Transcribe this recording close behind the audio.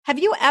Have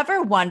you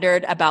ever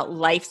wondered about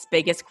life's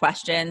biggest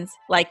questions?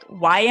 Like,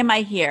 why am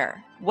I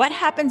here? What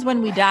happens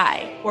when we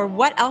die? Or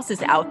what else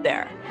is out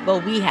there? Well,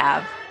 we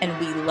have, and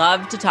we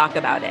love to talk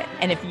about it.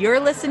 And if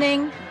you're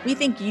listening, we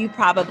think you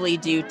probably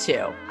do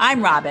too.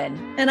 I'm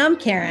Robin. And I'm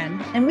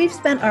Karen. And we've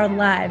spent our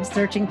lives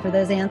searching for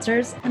those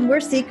answers, and we're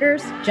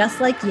seekers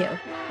just like you.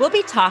 We'll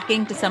be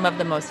talking to some of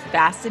the most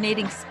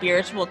fascinating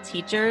spiritual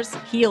teachers,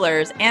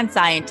 healers, and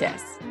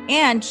scientists,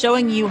 and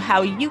showing you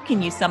how you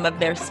can use some of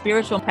their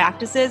spiritual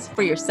practices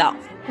for yourself.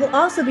 We'll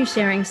also be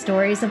sharing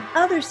stories of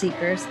other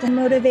seekers to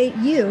motivate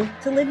you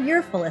to live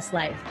your fullest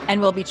life.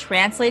 And we'll be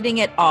translating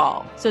it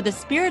all, so the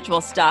spiritual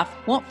stuff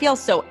won't feel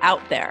so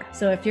out there.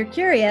 So if you're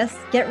curious,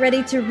 get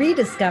ready to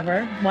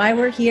rediscover why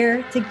we're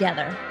here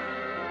together.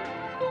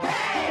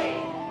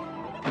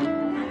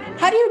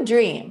 How do you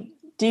dream?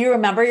 Do you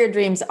remember your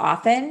dreams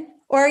often?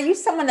 Or are you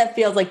someone that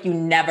feels like you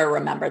never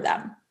remember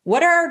them?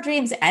 What are our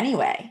dreams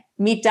anyway?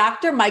 Meet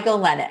Dr. Michael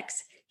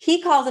Lennox.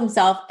 He calls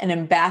himself an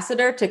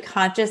ambassador to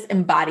conscious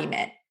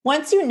embodiment.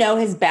 Once you know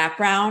his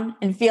background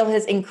and feel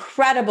his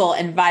incredible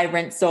and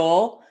vibrant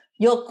soul,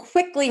 you'll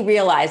quickly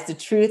realize the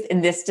truth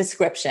in this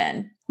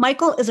description.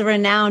 Michael is a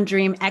renowned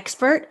dream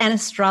expert and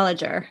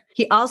astrologer.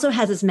 He also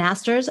has his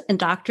master's and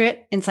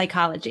doctorate in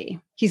psychology.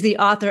 He's the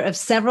author of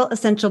several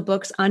essential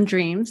books on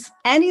dreams,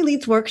 and he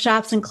leads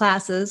workshops and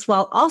classes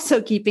while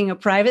also keeping a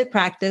private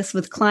practice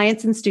with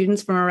clients and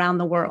students from around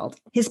the world.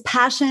 His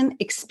passion,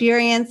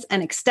 experience,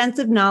 and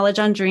extensive knowledge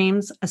on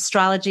dreams,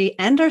 astrology,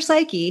 and our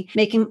psyche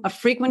make him a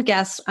frequent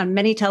guest on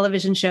many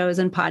television shows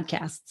and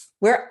podcasts.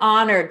 We're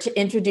honored to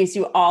introduce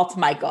you all to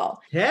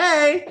Michael.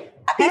 Hey!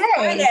 Happy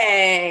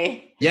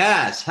Friday!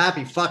 Yes,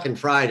 happy fucking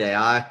Friday.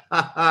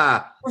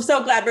 We're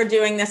so glad we're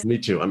doing this. Me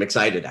too. I'm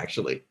excited,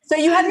 actually. So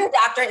you have your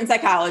doctorate in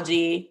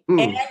psychology,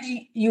 and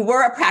you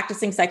were a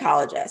practicing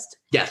psychologist.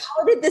 Yes.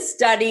 How did the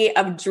study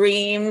of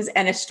dreams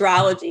and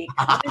astrology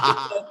come into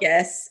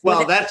focus?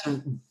 Well, that's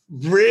a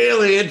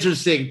really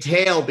interesting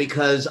tale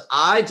because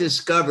I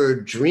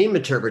discovered dream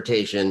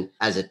interpretation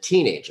as a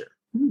teenager.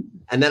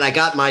 And then I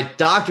got my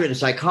doctorate in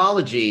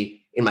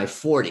psychology in my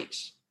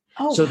 40s.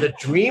 So the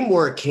dream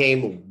work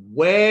came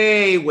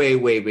way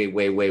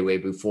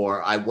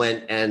before I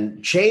went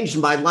and changed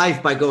my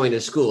life by going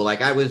to school.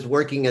 Like I was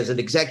working as an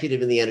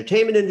executive in the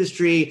entertainment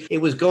industry. It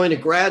was going to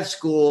grad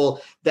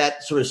school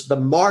that sort of the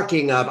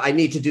marking of I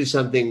need to do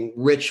something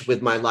rich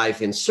with my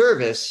life in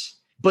service.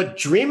 But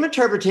dream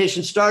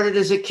interpretation started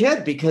as a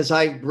kid because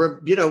I,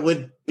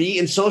 would be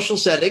in social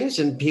settings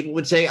and people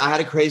would say, I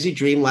had a crazy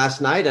dream last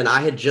night. And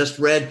I had just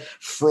read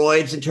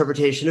Freud's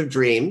interpretation of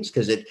dreams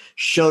because it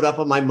showed up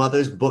on my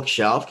mother's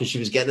bookshelf because she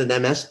was getting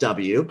an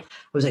MSW. I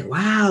was like,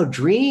 wow,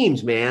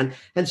 dreams, man.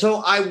 And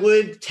so I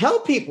would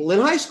tell people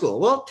in high school,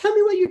 well, tell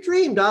me what you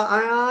dreamed.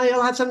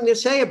 I'll have something to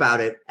say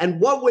about it.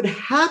 And what would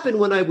happen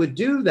when I would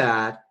do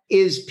that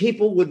is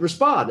people would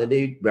respond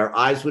and their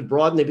eyes would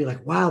broaden. They'd be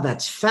like, wow,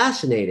 that's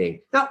fascinating.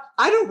 Now,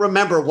 I don't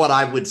remember what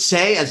I would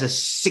say as a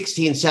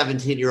 16,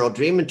 17-year-old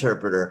dream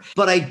interpreter,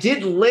 but I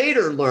did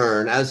later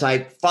learn as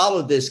I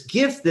followed this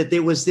gift that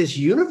there was this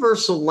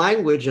universal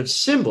language of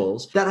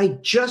symbols that I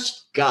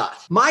just got.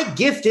 My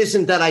gift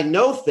isn't that I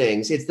know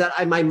things. It's that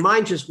my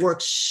mind just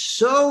works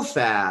so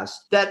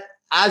fast that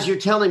as you're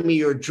telling me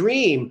your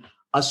dream,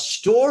 a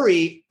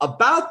story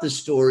about the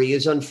story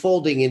is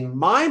unfolding in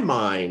my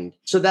mind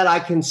so that I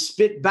can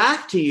spit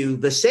back to you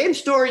the same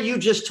story you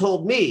just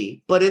told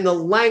me, but in the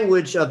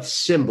language of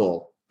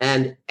symbol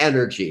and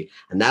energy.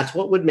 And that's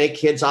what would make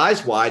kids'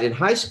 eyes wide in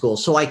high school.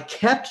 So I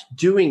kept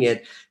doing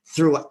it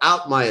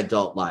throughout my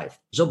adult life.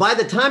 So by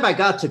the time I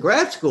got to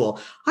grad school,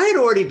 I had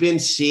already been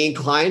seeing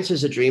clients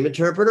as a dream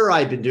interpreter.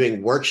 I'd been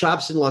doing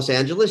workshops in Los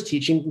Angeles,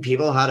 teaching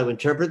people how to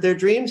interpret their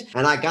dreams.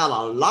 And I got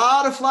a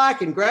lot of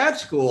flack in grad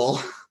school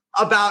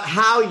about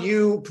how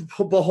you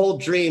behold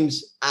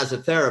dreams as a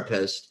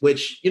therapist,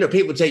 which,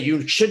 people would say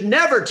you should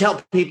never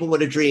tell people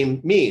what a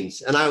dream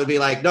means. And I would be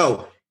like,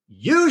 no,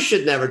 you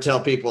should never tell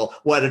people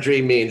what a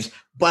dream means,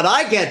 but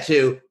I get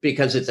to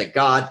because it's a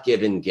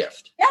God-given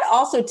gift. That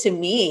also, to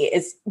me,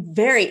 is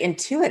very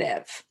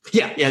intuitive.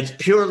 Yeah, it's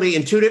purely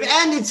intuitive.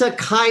 And it's a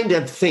kind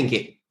of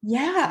thinking.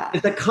 Yeah.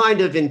 It's a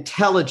kind of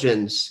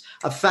intelligence,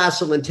 a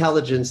facile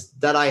intelligence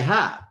that I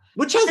have.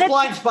 Which has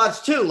blind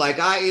spots too. Like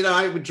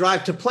I would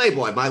drive to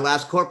Playboy, my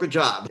last corporate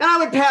job, and I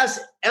would pass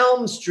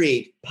Elm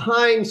Street,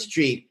 Pine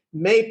Street,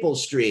 Maple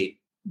Street.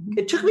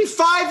 It took me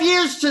 5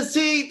 years to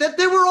see that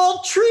they were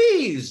all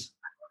trees.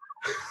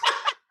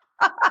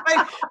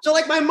 Right? So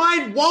like my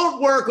mind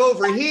won't work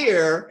over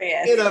here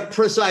in a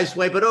precise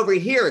way, but over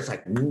here it's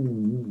like,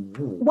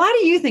 Why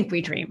do you think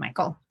we dream,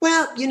 Michael?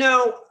 Well,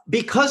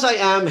 because I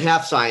am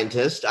half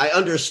scientist, I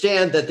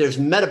understand that there's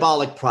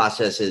metabolic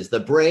processes. The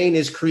brain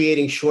is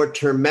creating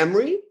short-term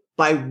memory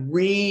by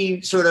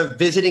sort of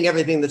visiting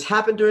everything that's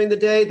happened during the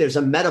day. There's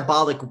a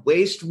metabolic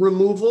waste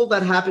removal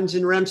that happens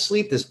in REM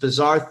sleep, this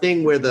bizarre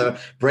thing where the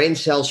brain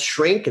cells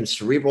shrink and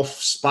cerebral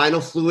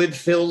spinal fluid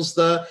fills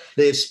the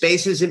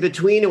spaces in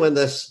between. And when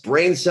the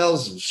brain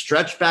cells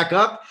stretch back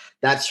up,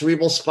 That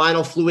cerebral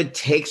spinal fluid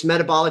takes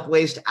metabolic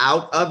waste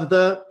out of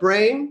the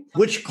brain,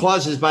 which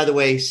causes, by the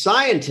way,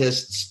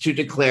 scientists to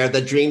declare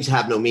that dreams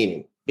have no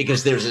meaning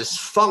because there's this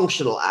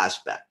functional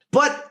aspect.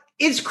 But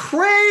it's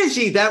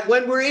crazy that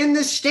when we're in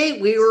this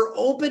state, we are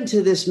open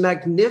to this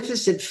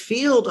magnificent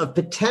field of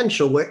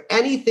potential where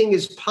anything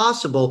is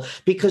possible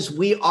because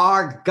we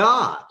are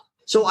God.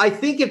 So I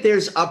think if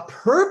there's a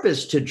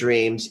purpose to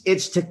dreams,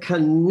 it's to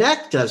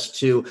connect us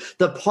to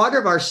the part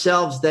of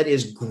ourselves that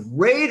is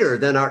greater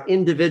than our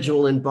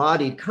individual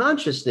embodied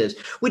consciousness,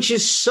 which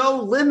is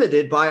so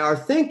limited by our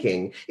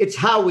thinking. It's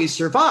how we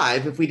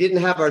survive. If we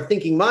didn't have our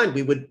thinking mind,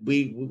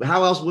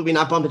 how else would we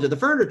not bump into the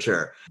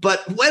furniture?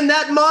 But when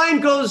that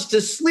mind goes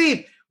to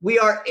sleep, we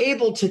are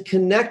able to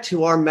connect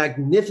to our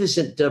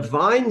magnificent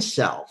divine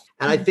self.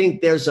 And I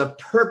think there's a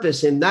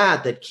purpose in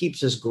that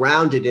keeps us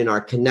grounded in our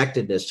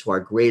connectedness to our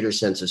greater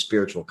sense of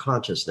spiritual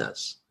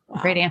consciousness.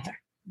 Wow. Great answer.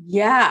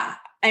 Yeah.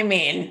 I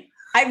mean,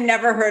 I've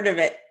never heard of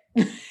it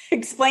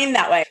explained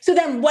that way. So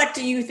then what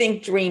do you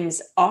think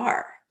dreams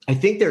are? I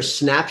think they're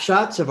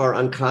snapshots of our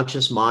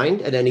unconscious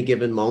mind at any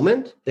given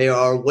moment. They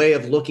are a way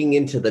of looking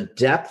into the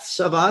depths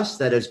of us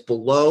that is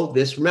below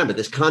this, remember,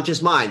 this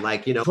conscious mind,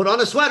 like, put on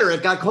a sweater,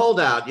 it got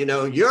cold out,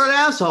 you're an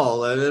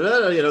asshole,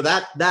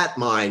 that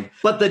mind.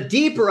 But the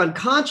deeper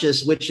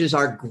unconscious, which is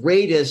our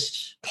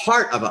greatest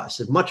part of us,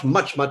 is much,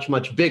 much, much,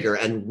 much bigger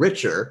and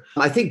richer.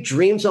 I think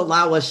dreams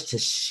allow us to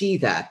see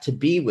that, to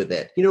be with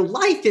it.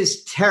 Life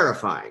is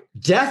terrifying.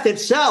 Death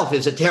itself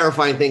is a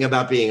terrifying thing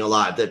about being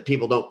alive that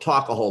people don't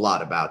talk a whole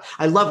lot about.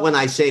 I love when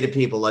I say to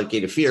people, like,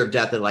 fear of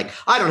death, they're like,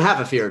 I don't have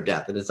a fear of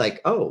death. And it's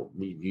like, oh,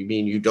 you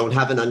mean you don't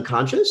have an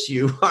unconscious?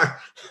 You are,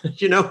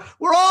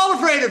 we're all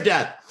afraid of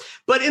death.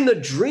 But in the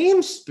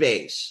dream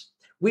space,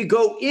 we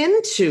go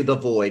into the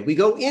void. We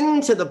go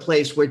into the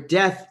place where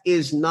death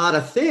is not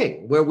a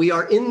thing, where we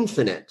are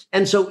infinite.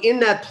 And so in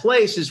that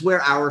place is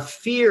where our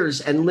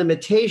fears and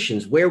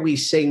limitations, where we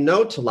say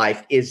no to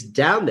life, is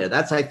down there.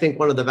 That's, I think,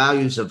 one of the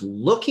values of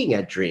looking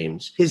at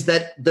dreams, is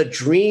that the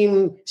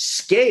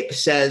dreamscape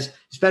says,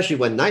 especially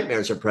when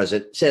nightmares are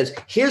present, says,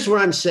 here's where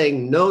I'm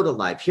saying no to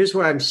life. Here's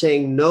where I'm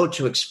saying no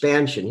to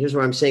expansion. Here's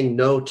where I'm saying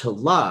no to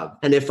love.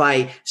 And if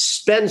I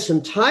spend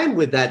some time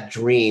with that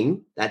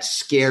dream, that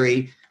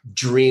scary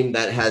dream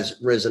that has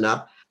risen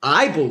up,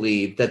 I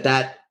believe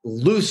that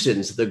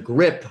loosens the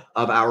grip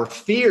of our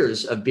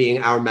fears of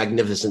being our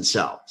magnificent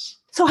selves.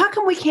 So how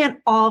come we can't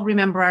all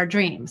remember our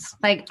dreams?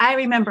 Like, I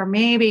remember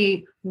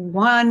maybe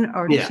one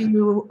or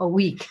two a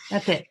week.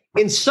 That's it.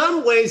 In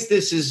some ways,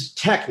 this is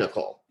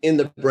technical in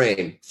the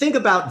brain. Think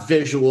about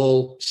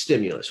visual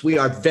stimulus. We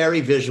are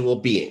very visual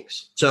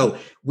beings. So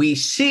we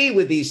see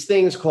with these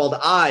things called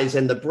eyes,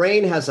 and the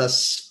brain has a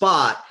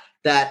spot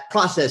that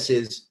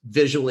processes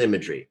visual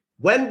imagery.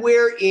 When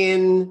we're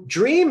in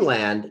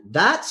dreamland,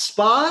 that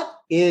spot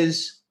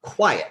is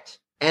quiet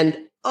and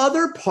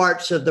other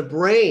parts of the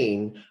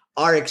brain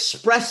are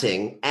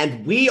expressing,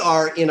 and we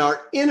are in our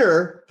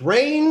inner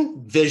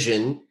brain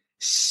vision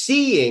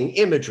seeing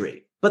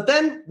imagery. But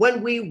then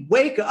when we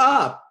wake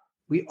up,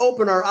 we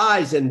open our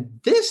eyes and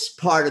this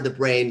part of the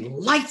brain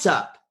lights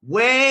up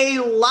way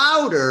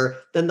louder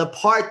than the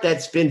part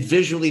that's been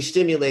visually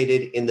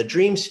stimulated in the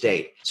dream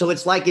state. So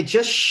it's like it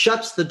just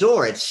shuts the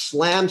door. It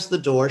slams the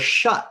door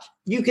shut.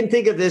 You can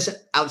think of this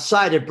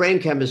outside of brain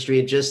chemistry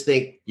and just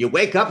think you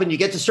wake up and you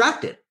get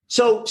distracted.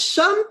 So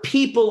some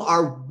people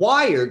are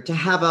wired to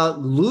have a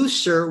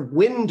looser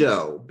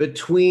window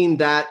between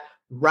that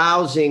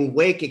rousing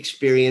wake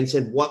experience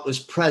and what was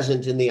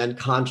present in the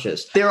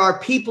unconscious. There are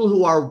people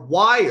who are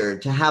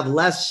wired to have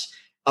less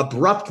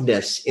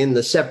abruptness in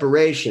the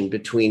separation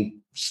between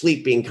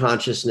sleeping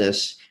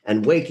consciousness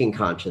and waking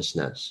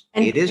consciousness.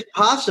 And it is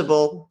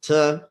possible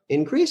to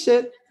increase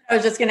it. I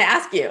was just going to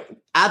ask you.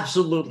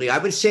 Absolutely. I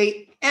would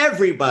say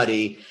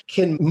everybody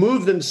can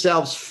move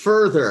themselves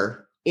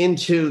further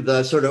into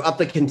the sort of up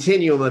the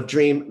continuum of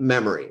dream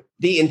memory.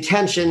 The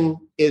intention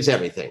is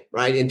everything,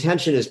 right?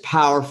 Intention is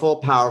powerful,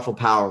 powerful,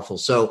 powerful.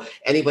 So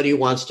anybody who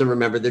wants to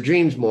remember their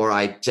dreams more,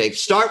 I say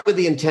start with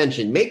the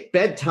intention. Make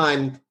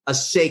bedtime a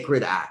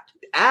sacred act.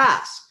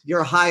 Ask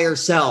your higher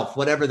self,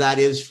 whatever that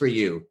is for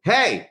you.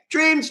 Hey,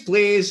 dreams,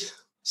 please.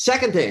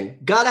 Second thing,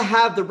 got to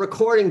have the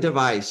recording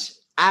device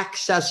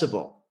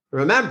accessible.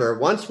 Remember,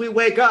 once we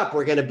wake up,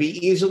 we're going to be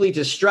easily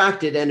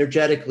distracted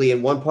energetically,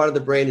 and one part of the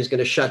brain is going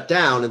to shut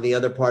down and the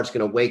other part's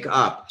going to wake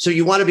up. So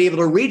you want to be able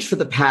to reach for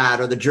the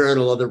pad or the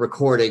journal or the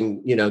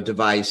recording,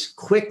 device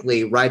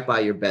quickly right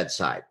by your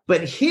bedside.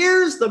 But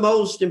here's the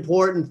most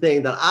important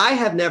thing that I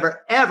have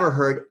never, ever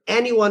heard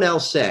anyone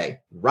else say.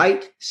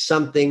 Write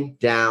something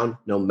down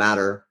no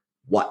matter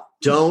what.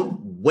 Don't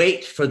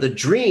wait for the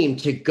dream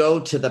to go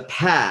to the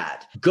pad.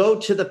 Go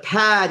to the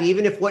pad,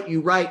 even if what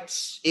you write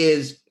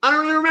is, I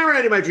don't really remember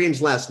any of my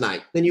dreams last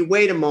night. Then you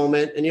wait a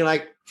moment and you're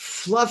like,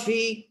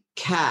 fluffy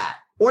cat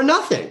or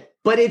nothing.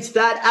 But it's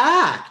that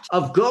act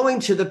of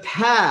going to the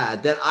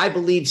pad that I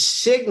believe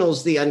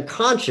signals the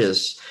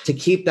unconscious to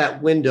keep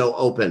that window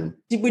open.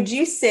 Would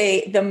you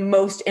say the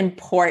most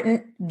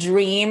important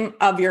dream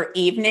of your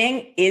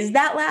evening is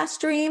that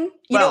last dream?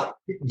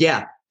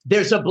 Yeah.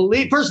 There's a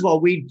belief, first of all,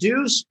 we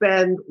do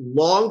spend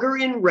longer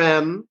in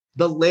REM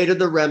the later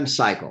the REM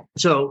cycle.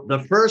 So the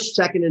first,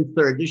 second, and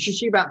third, you should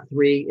see about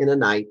 3 in a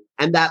night.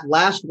 And that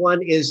last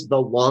one is the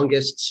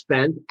longest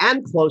spent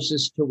and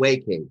closest to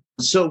waking.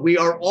 So we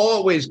are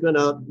always going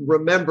to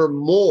remember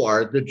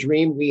more the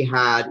dream we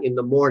had in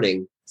the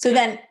morning. So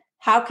then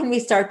how can we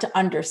start to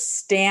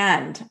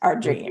understand our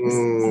dreams,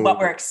 what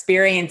we're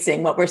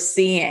experiencing, what we're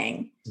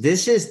seeing?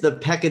 This is the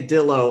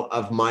peccadillo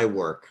of my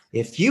work.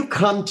 If you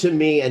come to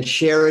me and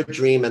share a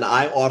dream and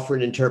I offer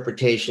an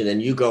interpretation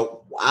and you go,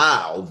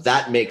 wow,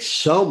 that makes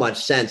so much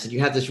sense. And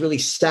you have this really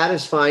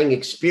satisfying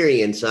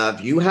experience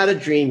of you had a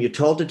dream, you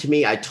told it to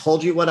me, I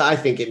told you what I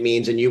think it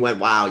means, and you went,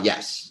 wow,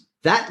 yes.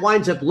 That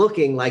winds up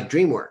looking like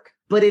dream work.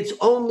 But it's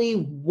only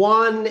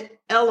one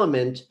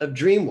element of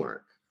dream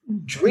work.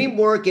 Dream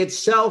work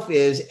itself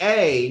is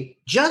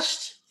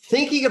just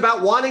thinking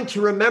about wanting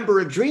to remember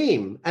a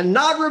dream and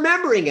not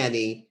remembering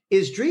any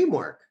is dream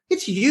work.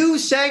 It's you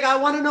saying, I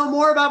want to know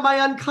more about my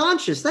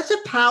unconscious. That's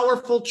a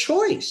powerful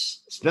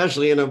choice,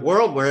 especially in a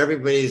world where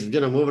everybody's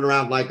moving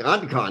around like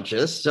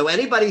unconscious. So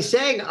anybody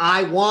saying,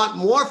 I want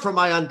more from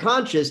my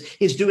unconscious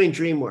is doing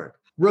dream work.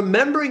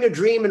 Remembering a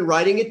dream and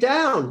writing it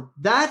down,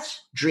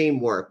 that's dream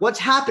work. What's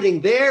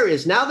happening there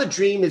is now the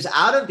dream is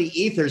out of the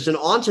ethers and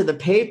onto the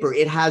paper.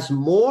 It has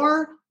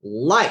more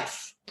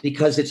life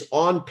because it's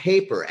on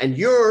paper and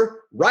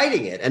you're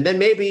writing it. And then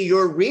maybe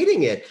you're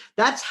reading it.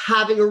 That's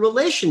having a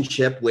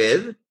relationship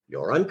with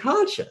your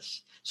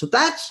unconscious. So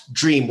that's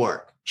dream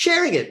work.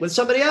 Sharing it with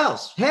somebody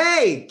else.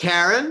 Hey,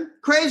 Karen,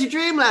 crazy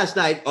dream last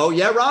night. Oh,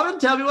 yeah, Robin,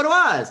 tell me what it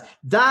was.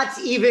 That's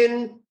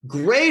even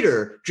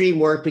greater dream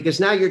work because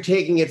now you're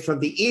taking it from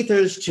the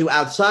ethers to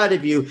outside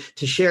of you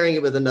to sharing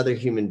it with another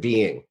human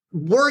being.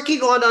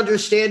 Working on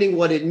understanding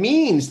what it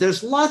means.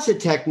 There's lots of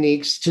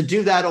techniques to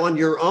do that on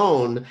your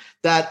own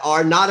that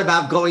are not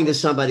about going to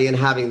somebody and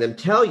having them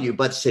tell you,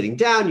 but sitting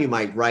down, you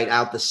might write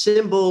out the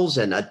symbols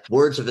and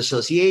words of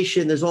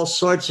association. There's all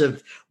sorts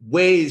of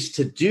ways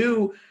to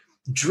do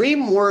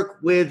dream work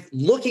with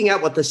looking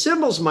at what the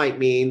symbols might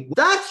mean.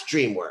 That's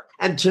dream work.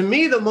 And to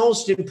me, the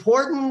most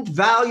important,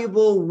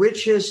 valuable,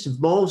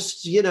 richest,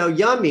 most,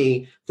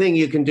 yummy thing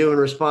you can do in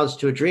response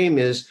to a dream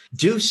is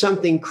do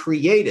something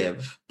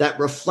creative that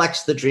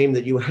reflects the dream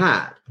that you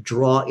had.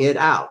 Draw it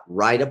out,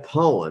 write a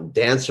poem,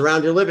 dance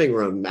around your living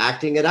room,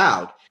 acting it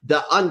out.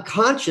 The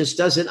unconscious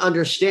doesn't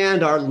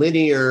understand our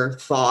linear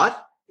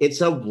thought.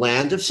 It's a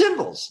land of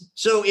symbols.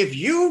 So if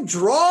you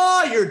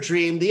draw your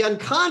dream, the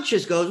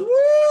unconscious goes,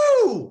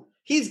 woo,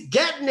 he's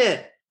getting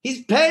it.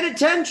 He's paying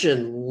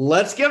attention.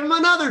 Let's give him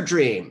another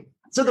dream.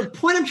 So the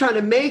point I'm trying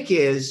to make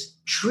is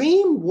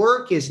dream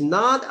work is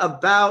not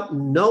about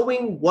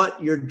knowing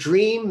what your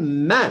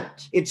dream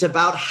meant. It's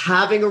about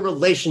having a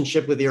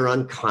relationship with your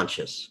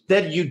unconscious.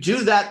 That you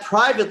do that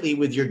privately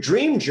with your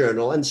dream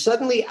journal and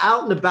suddenly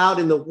out and about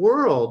in the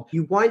world,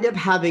 you wind up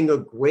having a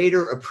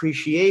greater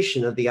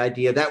appreciation of the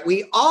idea that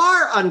we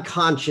are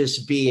unconscious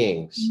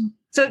beings.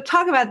 So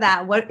talk about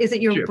that. What is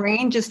it? Your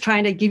brain just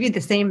trying to give you the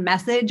same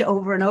message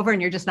over and over,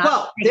 and you're just not.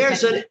 Well,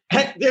 there's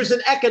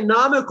an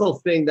economical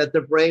thing that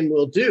the brain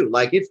will do.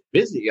 Like it's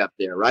busy up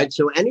there, right?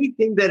 So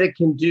anything that it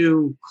can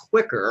do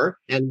quicker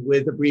and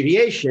with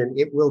abbreviation,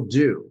 it will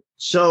do.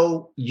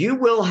 So you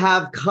will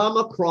have come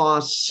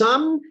across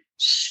some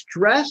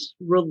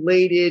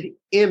stress-related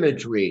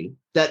imagery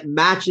that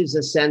matches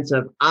a sense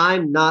of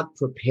I'm not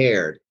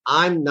prepared.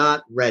 I'm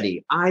not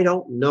ready. I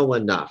don't know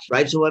enough,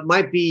 right? So it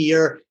might be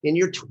you're in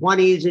your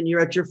 20s and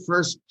you're at your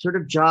first sort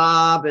of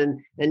job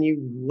and you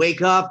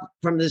wake up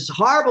from this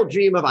horrible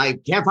dream of I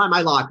can't find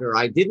my locker.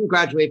 I didn't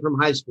graduate from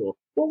high school.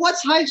 Well,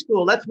 what's high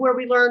school? That's where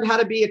we learned how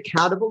to be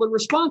accountable and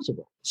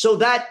responsible. So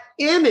that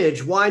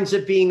image winds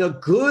up being a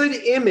good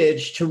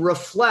image to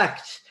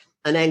reflect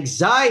an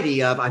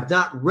anxiety of I'm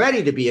not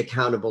ready to be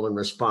accountable and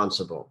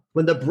responsible.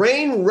 When the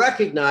brain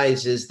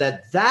recognizes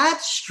that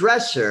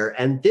stressor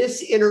and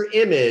this inner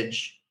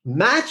image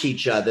match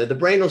each other, the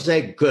brain will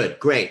say, good,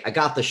 great, I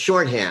got the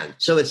shorthand.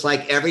 So it's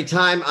like every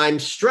time I'm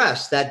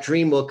stressed, that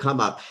dream will come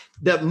up.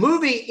 The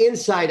movie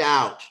Inside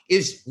Out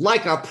is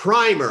like a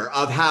primer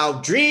of how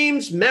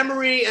dreams,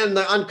 memory, and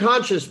the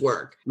unconscious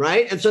work,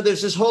 right? And so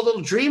there's this whole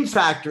little dream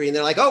factory, and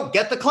they're like, oh,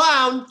 get the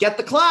clown,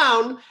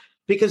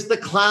 because the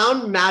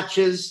clown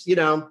matches,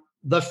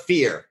 the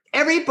fear.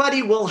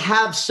 Everybody will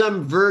have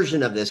some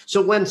version of this.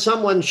 So when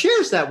someone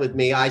shares that with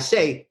me, I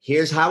say,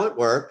 here's how it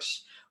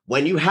works.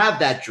 When you have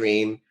that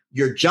dream,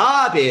 your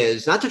job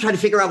is not to try to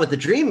figure out what the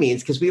dream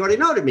means, because we already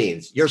know what it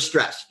means. You're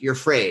stressed, you're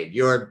afraid,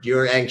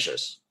 you're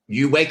anxious.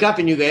 You wake up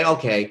and you go,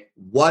 okay,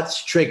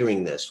 what's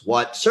triggering this?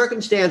 What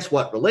circumstance,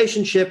 what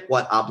relationship,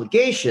 what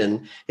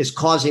obligation is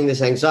causing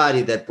this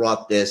anxiety that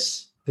brought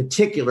this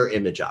particular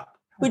image up?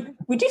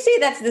 Would you say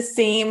that's the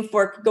same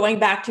for going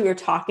back to your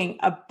talking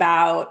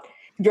about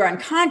your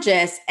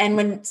unconscious, and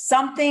when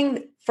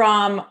something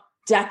from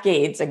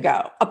decades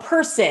ago, a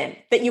person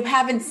that you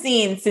haven't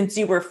seen since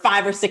you were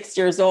 5 or 6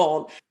 years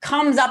old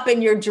comes up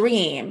in your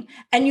dream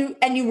and you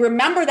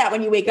remember that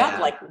when you wake up,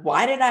 like,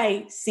 why did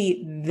I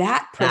see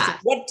that person?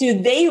 What do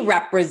they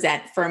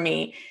represent for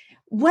me?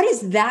 What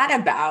is that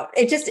about?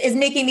 It just is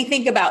making me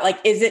think about, like,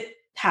 is it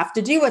have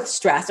to do with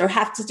stress or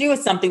have to do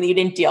with something that you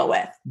didn't deal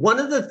with? One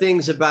of the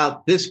things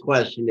about this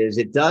question is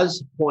it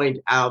does point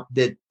out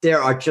that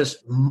there are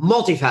just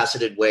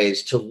multifaceted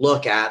ways to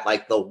look at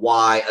like the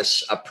why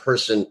a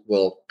person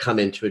will come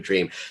into a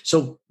dream.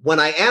 So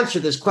when I answer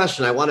this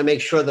question, I want to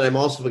make sure that I'm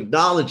also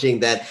acknowledging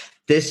that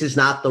this is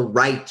not the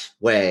right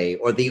way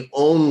or the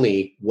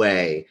only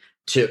way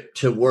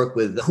to work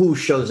with who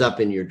shows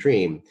up in your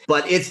dream.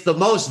 But it's the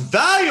most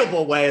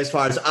valuable way as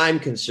far as I'm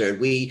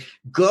concerned. We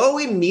go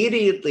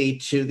immediately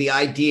to the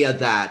idea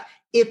that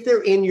if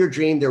they're in your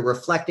dream, they're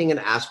reflecting an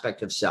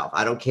aspect of self.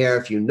 I don't care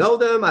if you know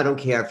them. I don't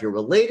care if you're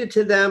related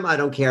to them. I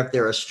don't care if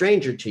they're a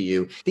stranger to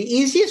you. The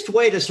easiest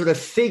way to sort of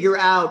figure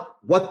out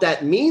what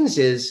that means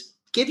is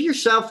give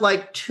yourself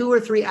like 2 or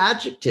 3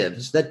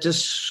 adjectives that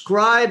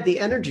describe the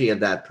energy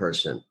of that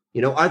person.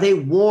 You know, are they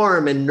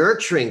warm and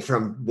nurturing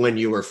from when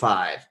you were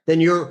 5?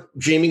 Then you're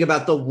dreaming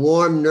about the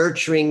warm,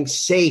 nurturing,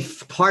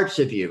 safe parts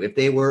of you. If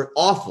they were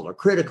awful or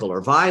critical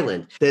or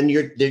violent, then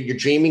you're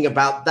dreaming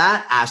about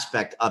that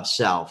aspect of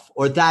self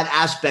or that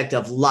aspect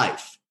of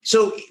life.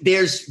 So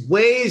there's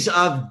ways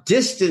of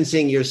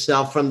distancing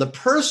yourself from the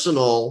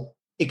personal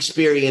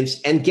experience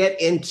and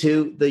get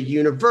into the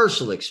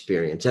universal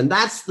experience. And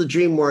that's the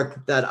dream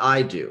work that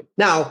I do.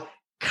 Now,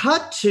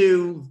 cut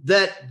to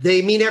that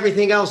they mean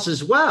everything else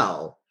as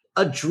well.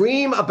 A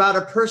dream about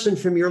a person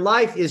from your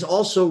life is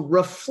also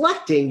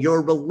reflecting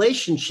your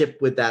relationship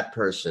with that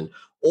person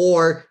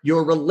or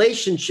your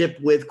relationship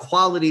with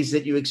qualities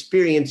that you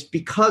experienced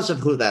because of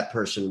who that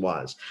person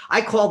was. I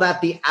call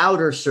that the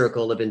outer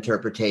circle of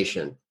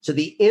interpretation. So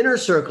the inner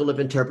circle of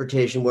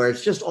interpretation where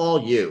it's just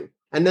all you.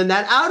 And then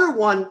that outer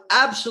one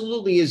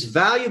absolutely is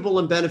valuable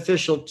and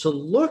beneficial to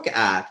look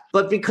at.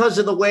 But because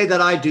of the way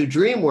that I do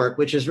dream work,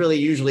 which is really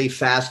usually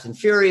fast and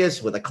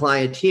furious with a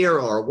client here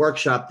or a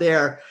workshop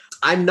there,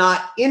 I'm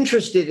not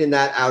interested in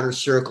that outer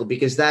circle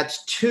because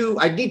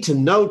I need to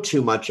know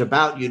too much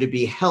about you to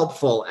be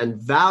helpful and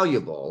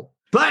valuable.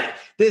 But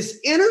this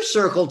inner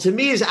circle to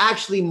me is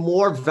actually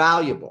more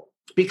valuable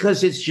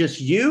because it's just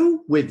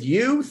you with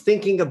you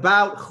thinking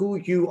about who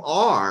you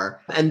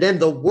are. And then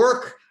the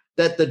work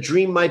that the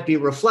dream might be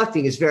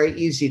reflecting is very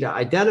easy to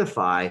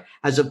identify,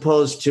 as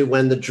opposed to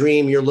when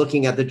you're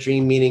looking at the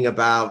dream meaning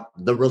about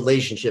the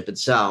relationship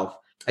itself.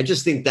 I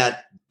just think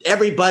that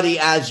everybody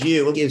as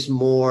you is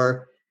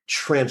more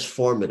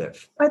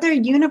transformative. Are there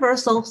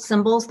universal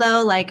symbols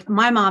though? Like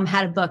my mom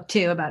had a book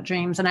too about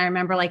dreams. And I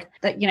remember like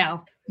that,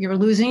 you're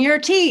losing your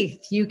teeth.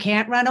 You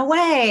can't run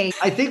away.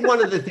 I think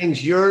one of the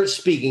things you're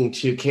speaking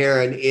to,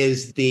 Karen,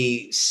 is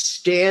the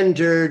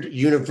standard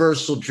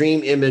universal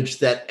dream image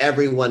that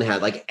everyone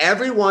had. Like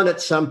everyone at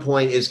some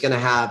point is going to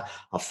have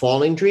a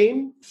falling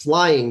dream,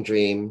 flying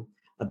dream,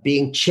 a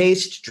being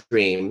chased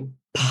dream,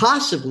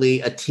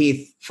 possibly a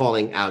teeth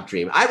falling out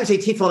dream. I would say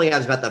teeth falling out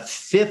is about the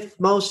 5th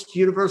most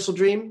universal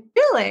dream.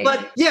 Really?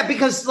 But yeah,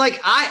 because like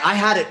I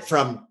had it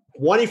from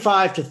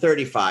 25 to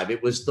 35.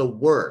 It was the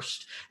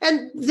worst.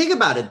 And think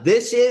about it.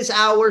 This is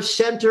our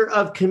center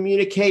of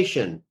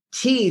communication.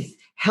 Teeth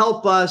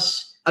help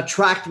us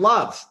attract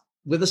love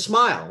with a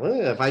smile.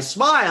 If I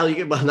smile, you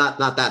get, well, not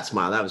that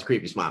smile. That was a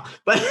creepy smile.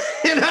 But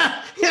in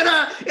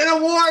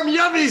a warm,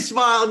 yummy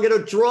smile, I'm going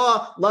to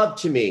draw love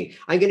to me.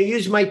 I'm going to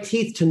use my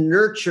teeth to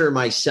nurture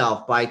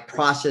myself by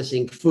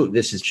processing food.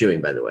 This is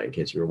chewing, by the way, in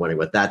case you were wondering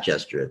what that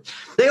gesture is.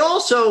 They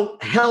also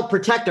help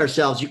protect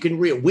ourselves.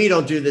 We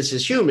don't do this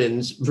as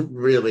humans,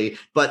 really,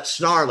 but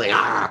snarling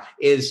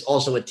is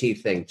also a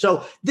teeth thing.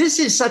 So this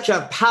is such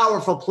a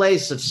powerful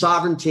place of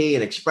sovereignty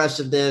and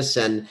expressiveness.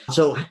 And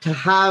so to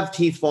have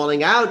teeth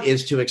falling out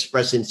is to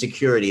express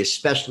insecurity,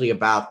 especially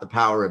about the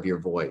power of your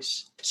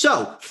voice.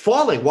 So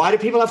falling, why do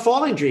people have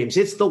falling dreams?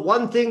 It's the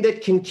one thing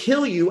that can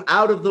kill you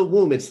out of the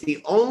womb. It's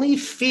the only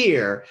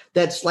fear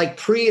that's like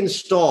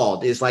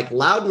pre-installed is like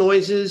loud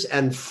noises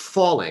and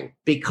falling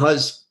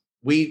because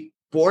we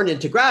born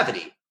into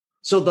gravity.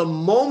 So the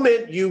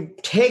moment you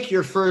take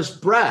your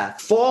first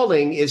breath,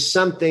 falling is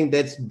something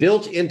that's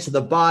built into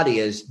the body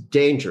as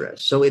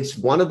dangerous. So it's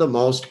one of the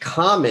most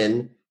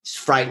common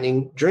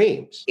frightening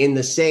dreams. In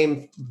the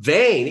same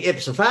vein,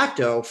 ipso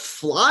facto,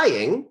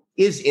 flying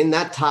is in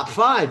that top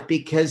 5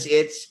 because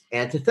it's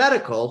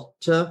antithetical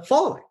to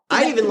falling.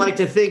 I even like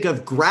to think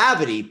of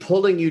gravity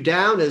pulling you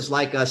down as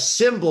like a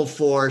symbol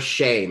for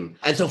shame.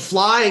 And so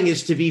flying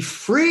is to be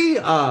free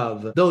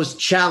of those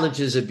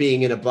challenges of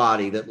being in a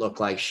body that look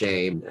like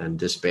shame and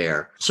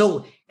despair.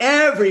 So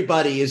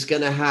everybody is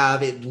going to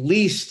have at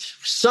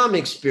least some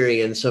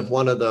experience of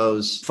one of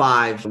those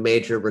 5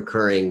 major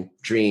recurring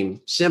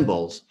dream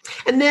symbols.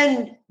 And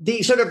then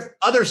the sort of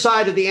other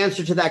side of the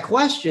answer to that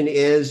question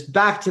is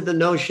back to the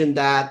notion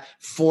that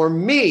for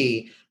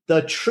me,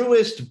 the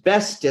truest,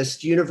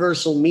 bestest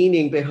universal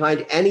meaning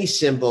behind any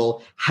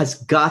symbol has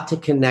got to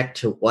connect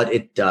to what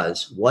it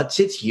does. What's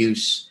its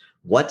use?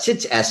 What's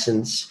its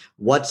essence?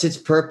 What's its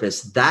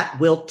purpose? That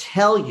will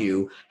tell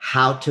you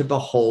how to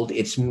behold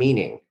its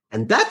meaning.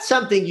 And that's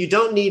something you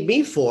don't need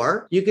me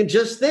for. You can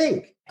just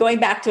think. going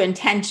back to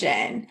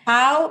intention,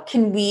 how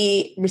can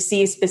we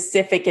receive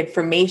specific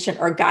information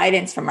or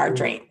guidance from our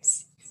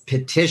dreams?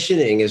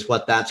 Petitioning is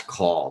what that's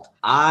called.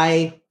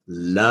 I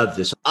love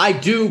this. I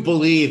do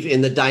believe in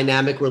the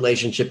dynamic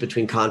relationship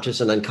between conscious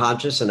and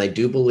unconscious. And I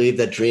do believe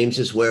that dreams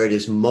is where it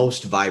is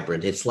most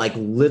vibrant. It's like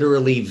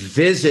literally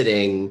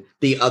visiting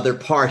the other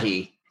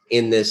party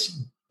in this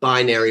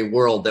binary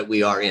world that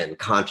we are in,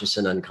 conscious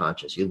and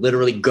unconscious. You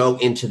literally go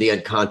into the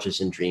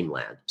unconscious in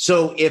dreamland.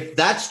 So if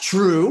that's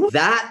true,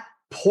 that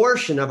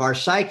portion of our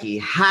psyche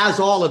has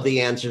all of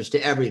the answers to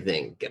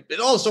everything.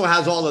 It also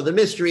has all of the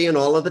mystery and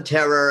all of the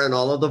terror and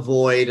all of the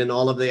void and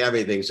all of the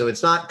everything. So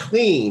it's not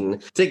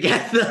clean to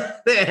get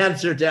the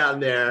answer down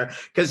there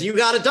because you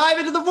got to dive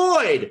into the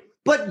void.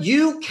 But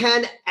you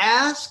can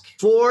ask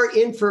for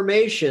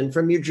information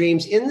from your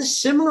dreams in the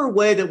similar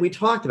way that we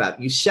talked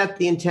about. You set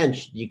the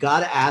intention. You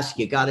got to ask.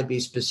 You got to be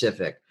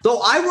specific.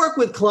 Though I work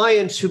with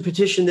clients who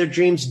petition their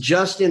dreams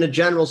just in a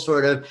general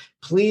sort of,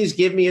 please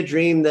give me a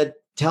dream that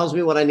tells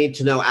me what I need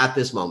to know at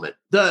this moment.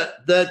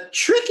 The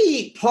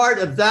tricky part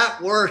of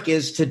that work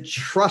is to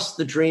trust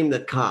the dream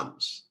that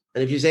comes.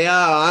 And if you say,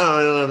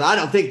 I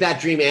don't think that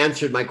dream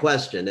answered my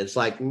question, it's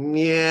like,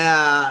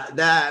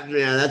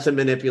 that's a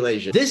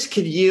manipulation. This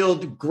could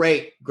yield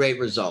great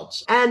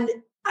results. And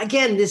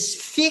again, this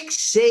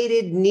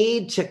fixated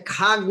need to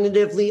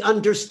cognitively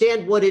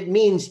understand what it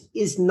means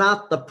is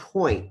not the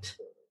point.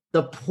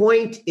 The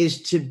point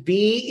is to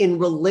be in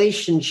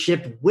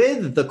relationship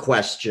with the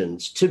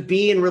questions, to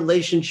be in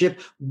relationship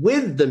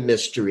with the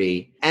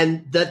mystery.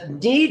 And the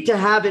need to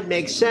have it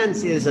make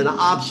sense is an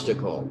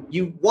obstacle.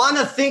 You want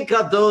to think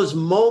of those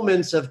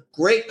moments of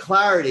great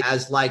clarity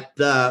as like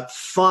the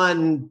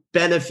fun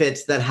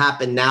benefits that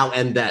happen now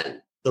and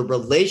then. The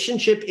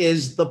relationship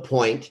is the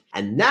point.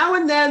 And now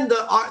and then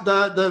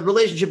the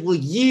relationship will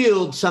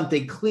yield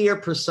something clear,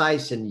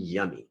 precise, and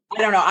yummy. I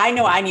don't know. I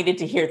know I needed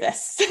to hear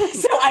this.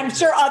 So I'm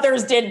sure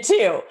others did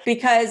too,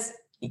 because,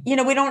 we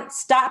don't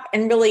stop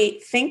and really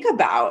think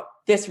about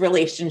this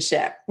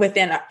relationship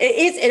within.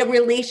 It's a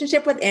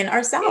relationship within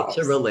ourselves.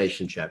 It's a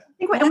relationship.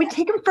 And we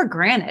take them for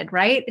granted,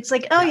 right? It's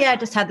like, oh yeah, I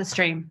just had this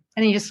dream.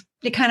 And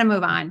you kind of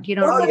move on. You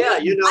don't. Oh yeah,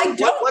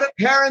 what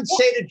do parents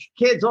say to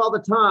kids all the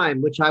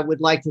time, which I would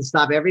like to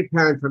stop every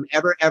parent from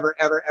ever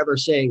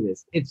saying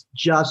this. It's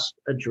just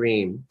a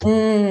dream.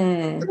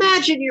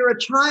 Imagine you're a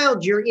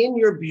child, you're in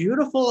your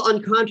beautiful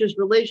unconscious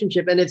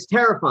relationship, and it's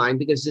terrifying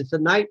because it's a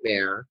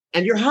nightmare.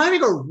 And you're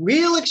having a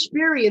real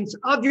experience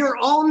of your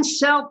own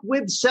self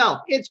with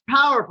self. It's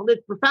powerful,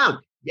 it's profound.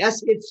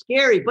 Yes, it's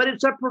scary, but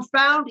it's a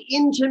profound,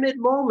 intimate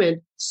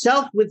moment,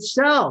 self with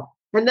self.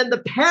 And then the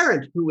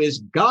parent, who is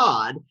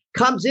God,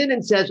 comes in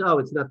and says, oh,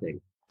 it's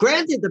nothing.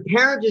 Granted, the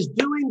parent is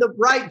doing the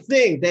right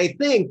thing. They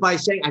think by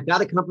saying, I've got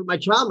to comfort my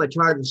child. My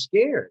child is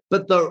scared.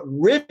 But the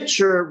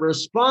richer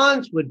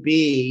response would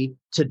be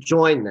to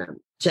join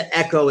them, to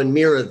echo and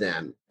mirror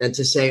them, and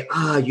to say,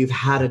 you've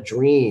had a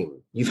dream.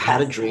 You've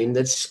had a dream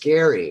that's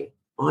scary.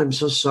 Oh, I'm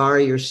so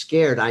sorry you're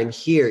scared. I'm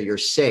here. You're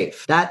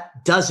safe.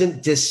 That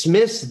doesn't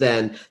dismiss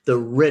then the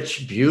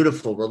rich,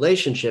 beautiful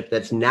relationship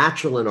that's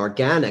natural and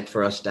organic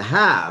for us to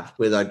have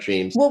with our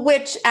dreams. Well,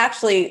 which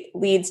actually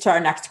leads to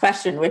our next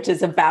question, which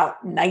is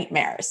about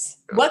nightmares.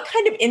 What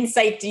kind of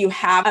insight do you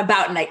have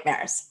about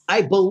nightmares?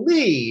 I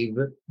believe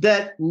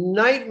that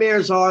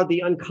nightmares are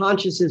the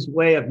unconscious's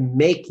way of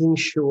making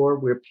sure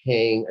we're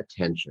paying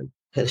attention.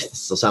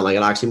 This will sound like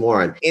an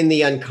oxymoron. In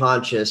the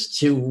unconscious,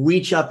 to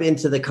reach up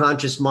into the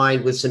conscious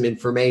mind with some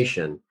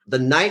information. The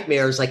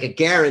nightmare is like a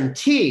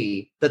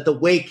guarantee that the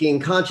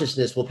waking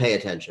consciousness will pay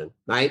attention,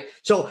 right?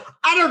 So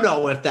I don't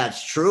know if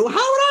that's true. How would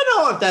I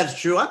know if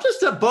that's true? I'm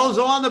just a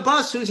bozo on the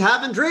bus who's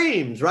having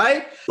dreams,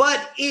 right?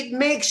 But it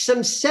makes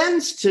some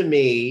sense to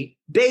me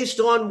based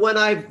on when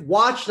I've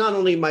watched not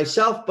only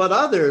myself, but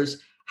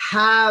others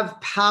have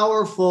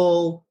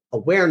powerful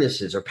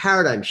awarenesses or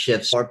paradigm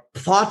shifts or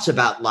thoughts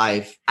about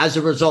life as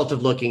a result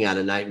of looking at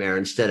a nightmare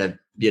instead of,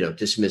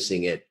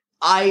 dismissing it.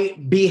 I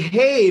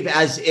behave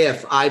as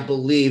if I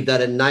believe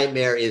that a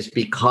nightmare is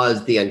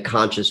because the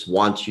unconscious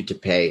wants you to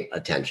pay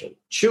attention.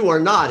 True or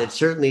not, it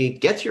certainly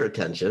gets your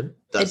attention,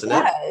 doesn't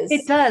it?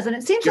 It does. And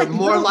it seems you're like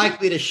more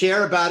likely to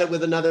share about it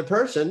with another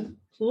person.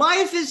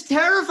 Life is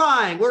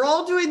terrifying. We're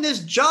all doing this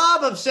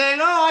job of saying,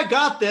 I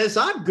got this,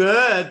 I'm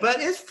good, but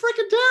it's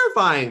freaking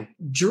terrifying.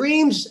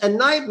 Dreams and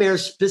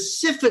nightmares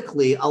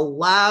specifically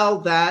allow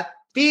that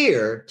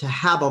fear to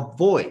have a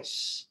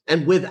voice.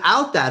 And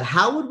without that,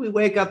 how would we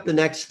wake up the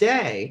next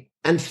day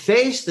and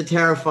face the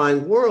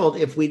terrifying world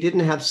if we didn't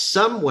have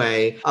some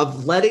way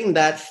of letting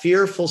that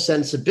fearful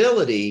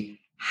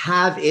sensibility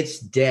have its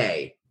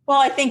day? Well,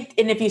 I think,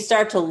 and if you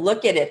start to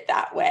look at it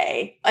that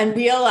way and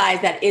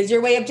realize that is your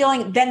way of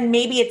dealing, then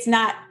maybe it's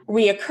not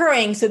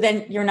reoccurring. So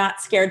then you're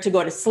not scared to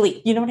go to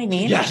sleep. You know what I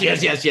mean? Yes.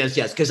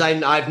 Because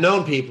I've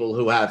known people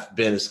who have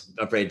been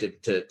afraid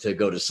to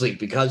go to sleep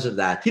because of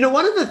that.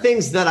 One of the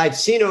things that I've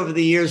seen over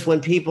the years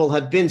when people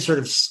have been sort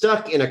of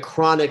stuck in a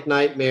chronic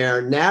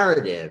nightmare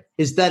narrative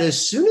is that as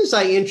soon as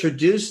I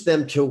introduced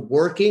them to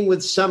working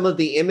with some of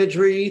the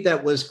imagery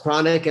that was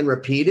chronic and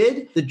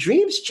repeated, the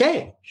dreams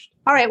changed.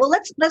 All right. Well,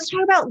 let's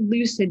talk about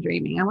lucid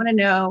dreaming. I want to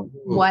know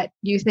what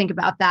you think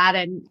about that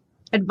and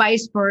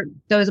advice for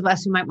those of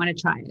us who might want to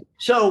try it.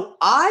 So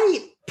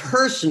I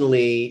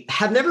personally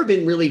have never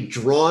been really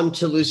drawn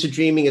to lucid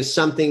dreaming as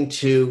something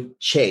to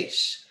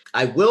chase.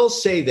 I will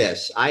say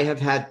this. I have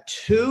had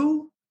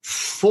 2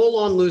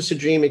 full-on lucid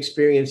dream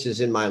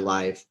experiences in my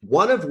life,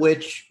 one of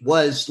which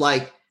was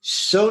like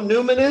so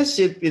numinous.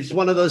 It's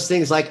one of those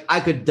things like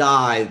I could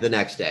die the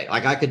next day.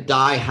 Like I could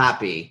die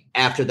happy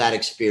after that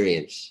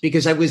experience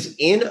because I was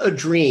in a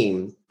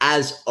dream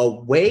as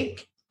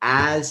awake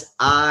as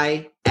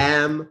I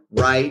am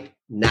right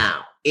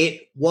now.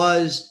 It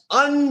was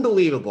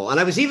unbelievable. And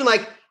I was even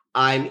like,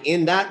 I'm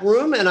in that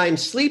room and I'm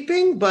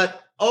sleeping,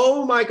 but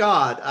oh my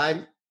God,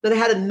 Then I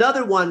had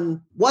another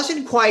one,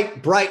 wasn't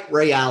quite bright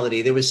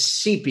reality. There was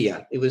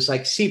sepia. It was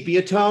like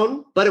sepia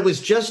tone, but it was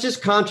just as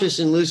conscious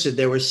and lucid.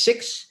 There were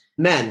 6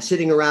 men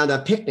sitting around a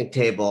picnic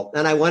table.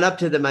 And I went up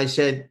to them. I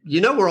said,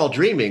 we're all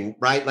dreaming,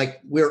 right? Like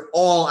we're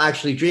all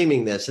actually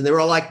dreaming this. And they were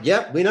all like,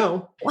 yep, we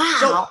know. Wow.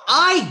 So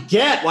I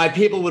get why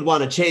people would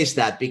want to chase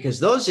that because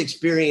those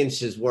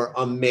experiences were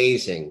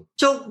amazing.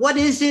 So what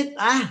is it?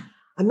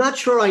 I'm not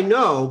sure I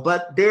know,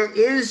 but there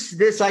is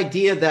this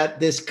idea that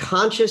this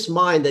conscious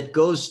mind that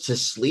goes to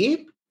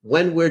sleep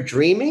when we're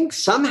dreaming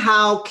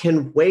somehow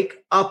can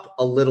wake up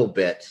a little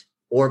bit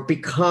or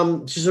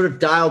become sort of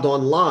dialed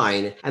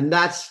online. And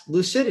that's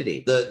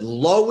lucidity. The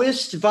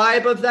lowest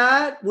vibe of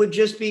that would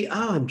just be,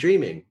 I'm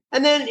dreaming.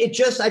 And then it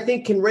just, I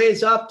think, can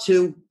raise up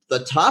to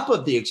the top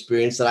of the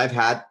experience that I've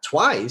had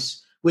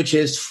twice, which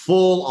is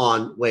full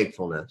on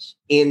wakefulness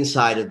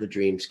inside of the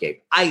dreamscape.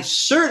 I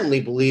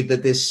certainly believe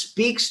that this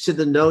speaks to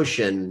the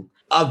notion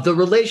of the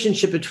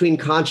relationship between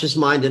conscious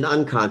mind and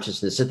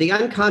unconsciousness, that the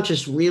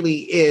unconscious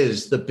really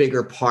is the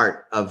bigger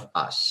part of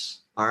us.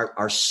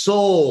 Our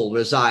soul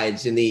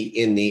resides in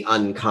the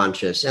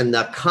unconscious, and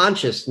the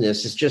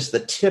consciousness is just the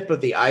tip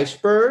of the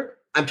iceberg.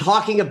 I'm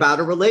talking about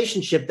a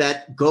relationship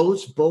that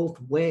goes both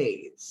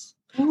ways.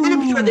 And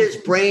I'm sure there's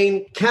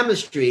brain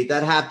chemistry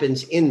that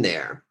happens in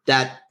there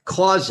that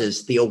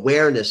causes the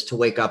awareness to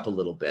wake up a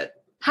little bit.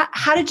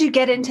 How did you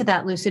get into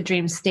that lucid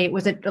dream state?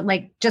 Was it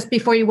like just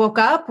before you woke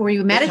up? Were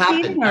you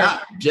meditating? I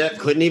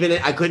couldn't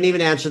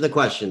even answer the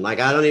question. Like,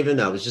 I don't even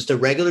know. It was just a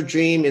regular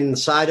dream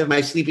inside of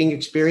my sleeping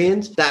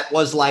experience that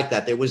was like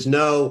that. There was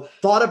no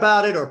thought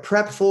about it or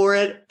prep for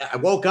it. I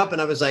woke up and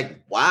I was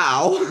like,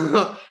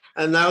 wow.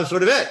 And that was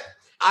sort of it.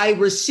 I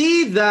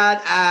received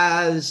that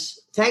as,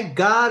 thank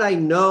God I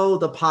know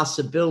the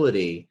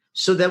possibility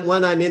so that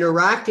when I'm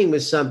interacting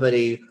with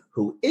somebody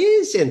who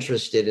is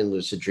interested in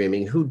lucid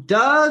dreaming, who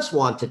does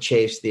want to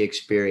chase the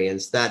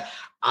experience, that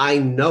I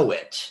know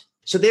it.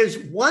 So there's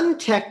one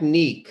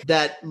technique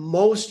that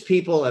most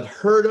people have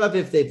heard of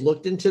if they've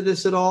looked into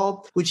this at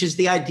all, which is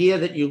the idea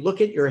that you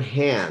look at your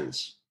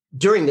hands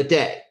during the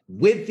day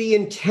with the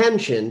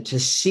intention to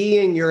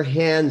seeing your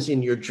hands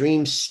in your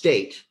dream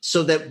state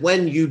so that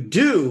when you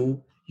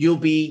do, you'll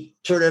be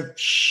sort of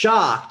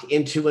shocked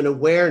into an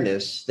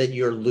awareness that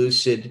you're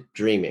lucid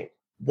dreaming.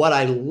 What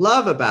I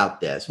love about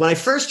this, when I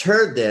first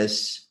heard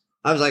this,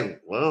 I was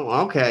like, well,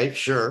 okay,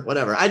 sure,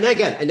 whatever. And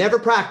again, I never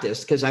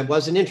practiced because I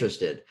wasn't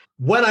interested.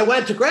 When I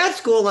went to grad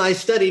school, I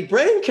studied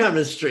brain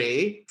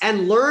chemistry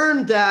and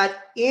learned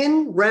that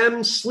in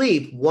REM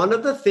sleep, one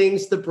of the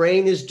things the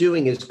brain is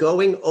doing is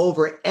going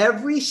over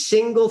every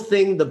single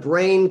thing the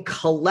brain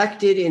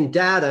collected in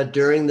data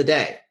during the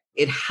day.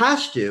 It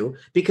has to,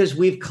 because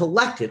we've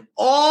collected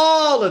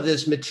all of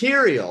this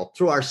material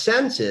through our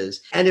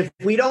senses. And if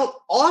we don't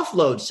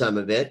offload some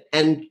of it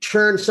and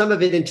turn some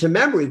of it into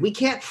memory, we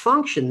can't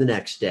function the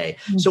next day.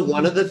 Mm-hmm. So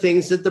one of the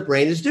things that the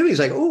brain is doing is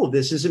like, oh,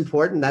 this is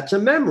important. That's a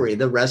memory.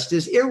 The rest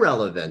is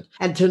irrelevant.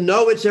 And to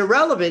know it's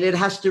irrelevant, it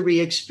has to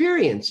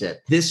re-experience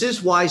it. This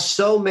is why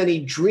so many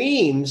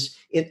dreams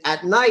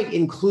at night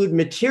include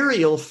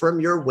material from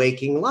your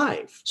waking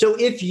life. So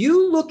if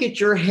you look at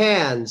your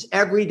hands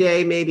every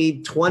day,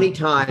 maybe 20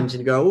 times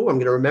and go, oh, I'm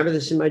going to remember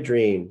this in my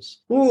dreams.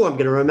 Oh, I'm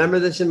going to remember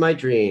this in my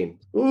dreams.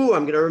 Oh,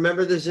 I'm going to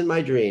remember this in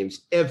my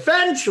dreams.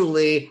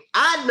 Eventually,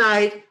 at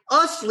night,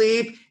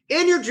 asleep,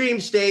 in your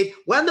dream state,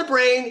 when the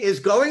brain is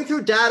going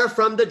through data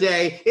from the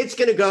day, it's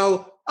going to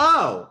go,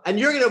 oh, and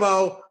you're going to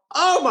go,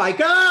 oh my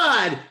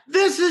God,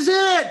 this is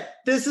it.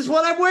 This is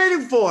what I'm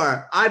waiting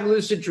for. I'm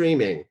lucid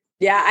dreaming.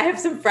 Yeah, I have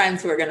some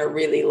friends who are going to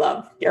really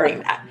love hearing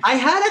that. I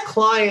had a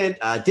client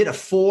did a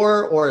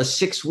 4 or a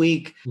 6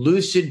 week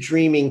lucid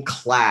dreaming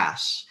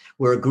class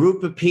where a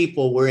group of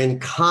people were in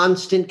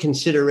constant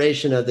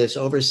consideration of this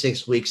over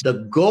 6 weeks.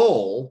 The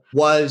goal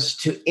was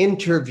to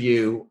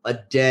interview a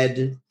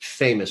dead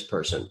famous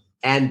person.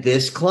 And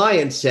this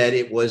client said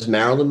it was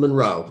Marilyn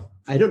Monroe.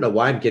 I don't know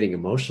why I'm getting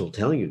emotional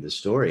telling you this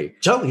story.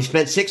 So he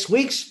spent 6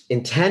 weeks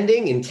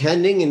intending. And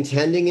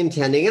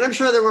I'm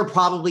sure there were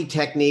probably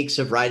techniques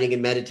of writing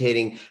and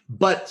meditating,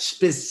 but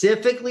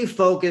specifically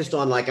focused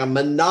on like a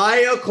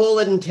maniacal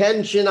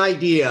intention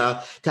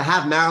idea to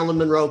have Marilyn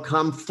Monroe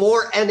come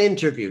for an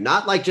interview,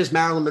 not like just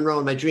Marilyn Monroe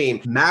in my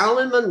dream,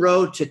 Marilyn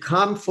Monroe to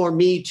come for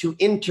me to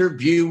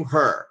interview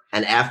her.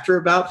 And after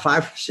about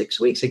 5 or 6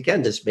 weeks,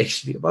 again, this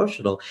makes me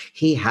emotional,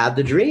 he had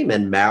the dream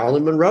and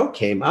Marilyn Monroe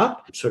came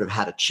up, sort of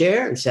had a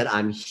chair and said,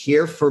 I'm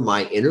here for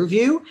my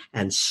interview,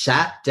 and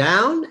sat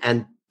down,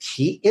 and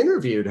he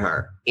interviewed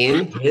her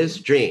in his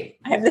dream.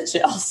 I have the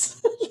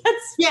chills.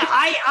 Yeah,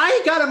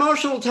 I got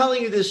emotional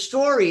telling you this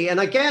story. And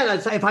again,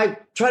 if I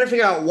try to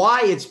figure out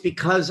why, it's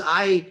because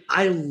I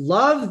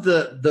love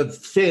the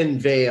thin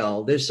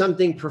veil. There's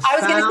something profound. I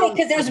was going to say,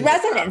 because there's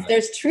resonance,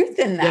 there's truth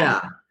in that.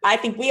 Yeah. I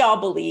think we all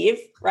believe,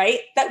 right,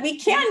 that we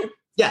can.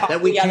 Yeah,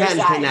 that we can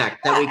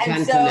connect, that we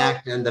can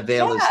connect, and the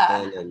veil is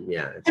thin.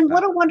 And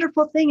what a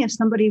wonderful thing if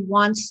somebody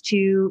wants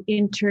to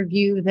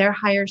interview their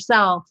higher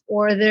self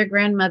or their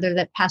grandmother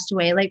that passed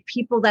away, like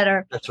people that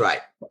are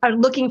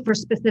looking for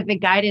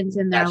specific guidance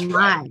in their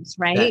lives,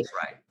 right? That's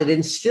right. It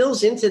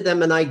instills into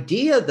them an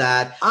idea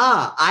that,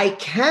 I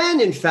can,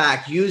 in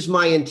fact, use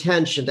my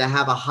intention to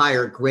have a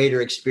higher,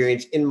 greater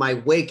experience in my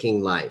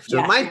waking life.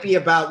 So it might be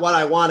about what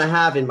I want to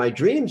have in my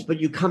dreams, but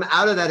you come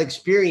out of that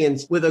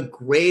experience with a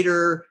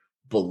greater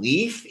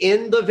belief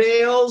in the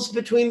veils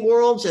between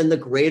worlds and the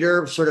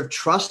greater sort of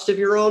trust of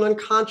your own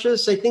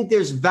unconscious. I think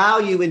there's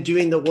value in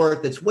doing the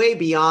work that's way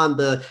beyond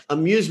the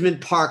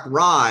amusement park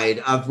ride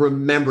of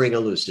remembering a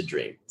lucid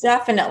dream.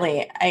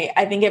 Definitely.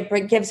 I think it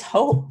gives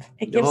hope.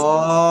 It gives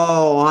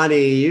hope.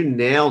 Honey, you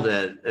nailed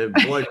it.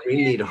 Boy, we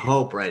need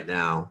hope right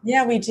now.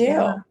 Yeah, we do.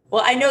 Yeah.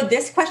 Well, I know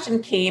this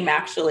question came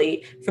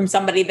actually from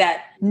somebody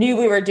that knew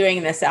we were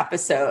doing this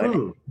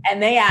episode.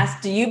 And they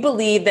asked, do you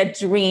believe that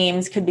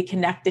dreams could be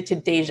connected to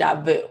deja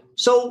vu?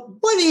 So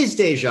what is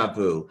deja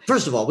vu?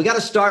 First of all, we got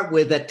to start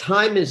with that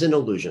time is an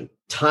illusion.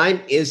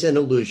 Time is an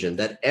illusion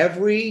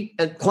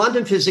and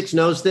quantum physics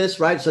knows this,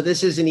 right? So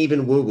this isn't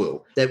even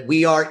woo-woo, that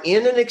we are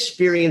in an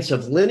experience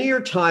of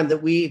linear time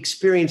that we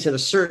experience in a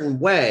certain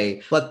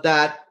way, but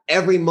that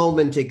every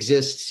moment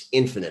exists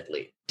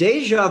infinitely.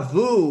 Deja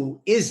vu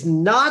is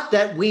not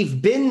that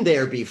we've been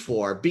there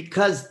before,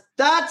 because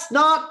that's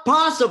not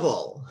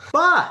possible.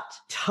 But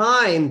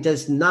time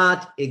does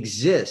not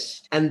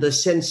exist. And the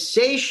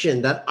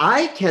sensation that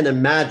I can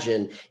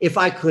imagine if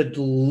I could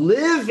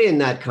live in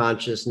that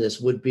consciousness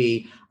would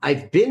be,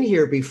 I've been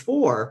here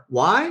before.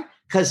 Why?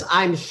 Because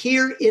I'm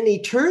here in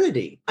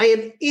eternity. I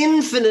am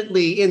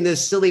infinitely in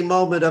this silly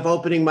moment of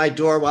opening my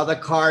door while the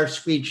car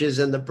screeches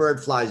and the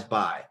bird flies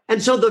by.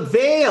 And so the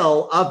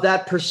veil of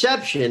that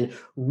perception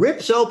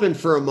rips open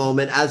for a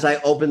moment as I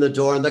open the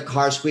door and the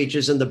car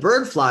screeches and the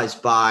bird flies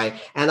by.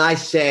 And I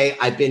say,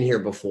 I've been here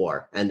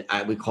before. And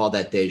we call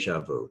that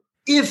deja vu.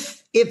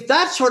 If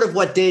that's sort of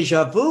what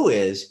deja vu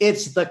is,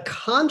 it's the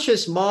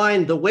conscious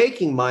mind, the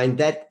waking mind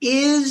that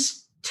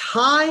is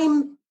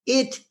time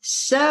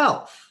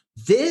itself.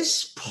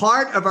 This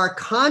part of our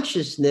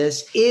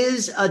consciousness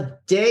is a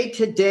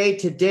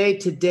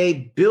day-to-day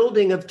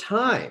building of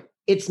time.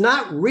 It's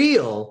not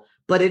real,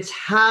 but it's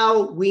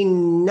how we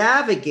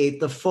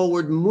navigate the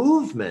forward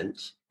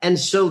movement. And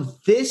so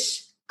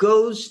this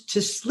goes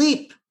to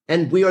sleep.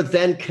 And we are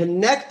then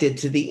connected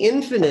to the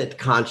infinite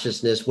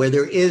consciousness where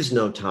there is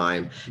no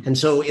time. And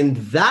so in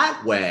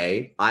that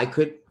way, I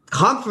could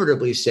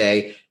comfortably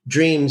say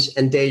dreams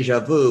and deja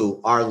vu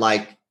are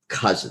like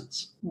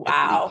cousins.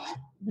 Wow.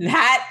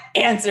 That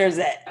answers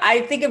it.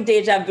 I think of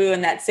deja vu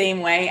in that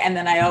same way. And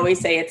then I always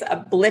say it's a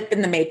blip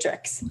in the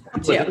matrix.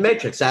 Blip in the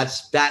matrix.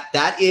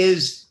 That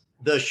is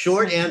the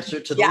short answer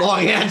to the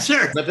long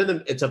answer.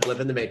 It's a blip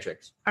in the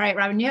matrix. All right,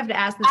 Robin, you have to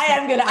ask this.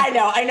 I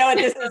know what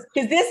this is.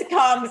 Because this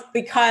comes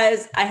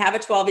because I have a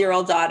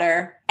 12-year-old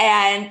daughter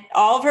and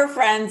all of her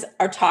friends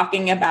are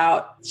talking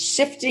about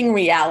shifting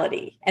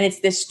reality. And it's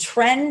this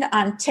trend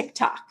on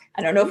TikTok.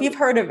 I don't know if you've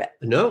heard of it.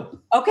 No.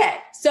 Okay.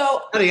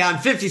 So honey, I'm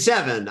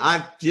 57. What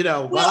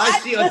I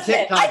see on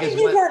TikTok is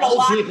what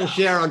old people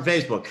share on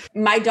Facebook.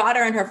 My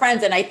daughter and her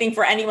friends, and I think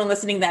for anyone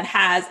listening that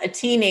has a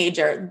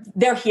teenager,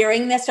 they're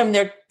hearing this from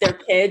their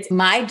kids.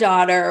 My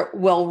daughter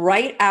will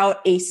write out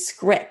a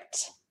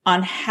script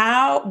on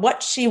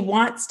what she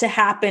wants to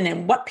happen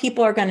and what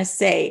people are going to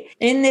say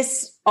in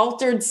this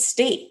altered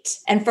state.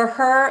 And for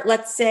her,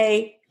 let's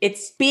say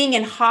it's being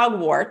in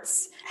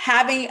Hogwarts,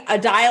 having a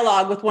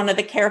dialogue with one of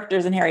the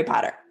characters in Harry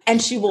Potter.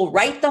 And she will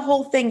write the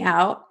whole thing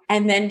out.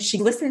 And then she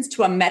listens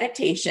to a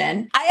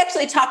meditation. I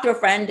actually talked to a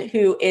friend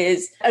who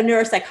is a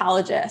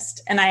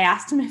neuropsychologist. And I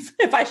asked him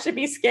if I should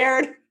be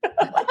scared.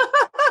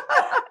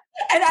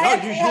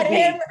 And you should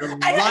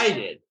be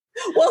delighted.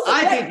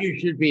 I think you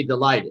should be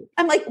delighted.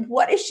 I'm like,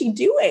 what is she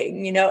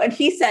doing? And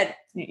he said,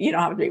 you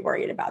don't have to be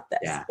worried about this.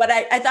 Yeah. But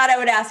I thought I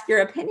would ask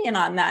your opinion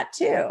on that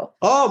too.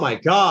 Oh my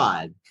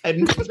God.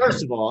 And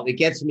first of all, it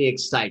gets me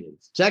excited.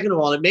 Second of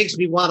all, it makes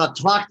me want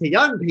to talk to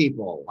young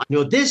people.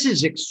 This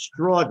is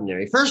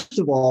extraordinary. First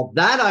of all,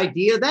 that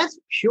idea, that's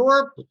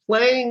pure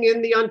playing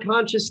in the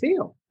unconscious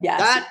field.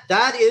 Yes.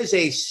 That is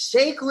a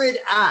sacred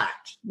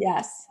act.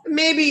 Yes.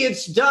 Maybe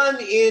it's done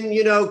in,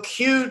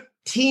 cute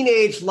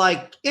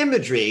teenage-like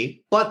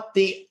imagery, but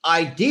the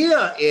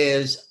idea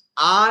is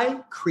I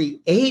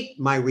create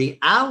my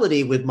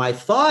reality with my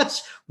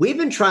thoughts. We've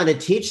been trying to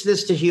teach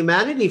this to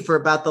humanity for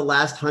about the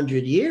last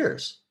 100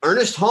 years.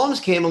 Ernest Holmes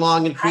came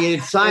along and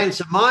created Science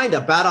of Mind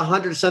about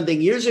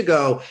 100-something years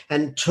ago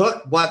and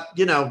took what,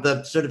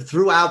 the sort of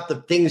threw out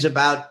the things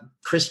about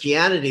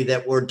Christianity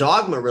that were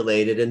dogma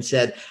related and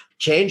said,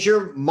 change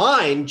your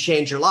mind,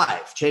 change your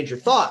life, change your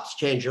thoughts,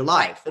 change your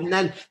life. And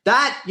then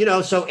that,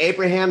 so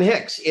Abraham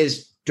Hicks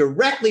is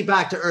directly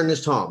back to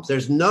Ernest Holmes.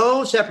 There's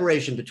no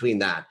separation between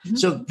that. Mm-hmm.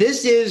 So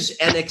this is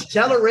an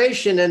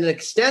acceleration and an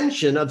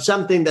extension of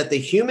something that the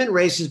human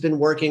race has been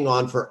working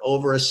on for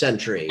over a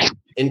century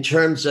in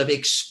terms of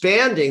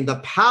expanding the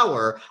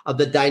power of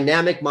the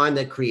dynamic mind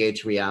that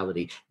creates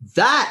reality.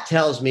 That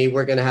tells me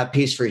we're going to have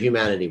peace for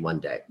humanity one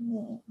day.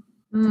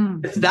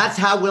 That's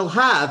how we'll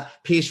have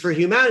peace for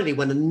humanity.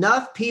 When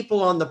enough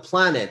people on the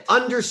planet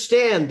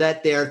understand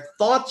that their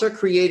thoughts are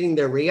creating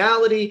their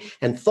reality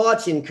and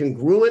thoughts in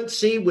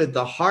congruency with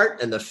the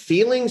heart and the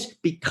feelings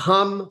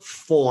become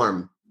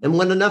form. And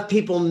when enough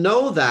people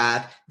know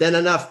that, then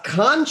enough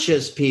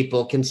conscious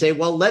people can say,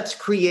 well, let's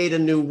create a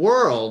new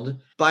world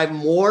by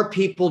more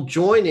people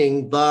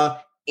joining the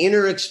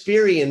inner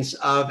experience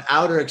of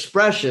outer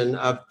expression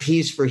of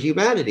peace for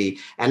humanity.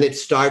 And it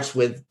starts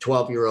with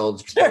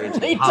 12-year-olds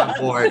experiencing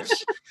Hogwarts.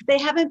 They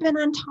haven't been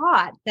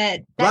untaught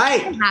that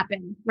can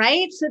happen,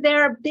 right? So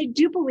they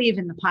do believe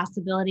in the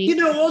possibility.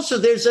 Also,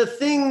 there's a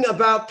thing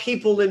about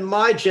people in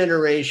my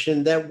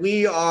generation that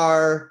we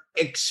are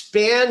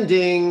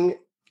expanding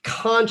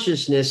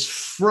consciousness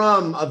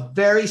from a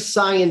very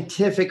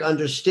scientific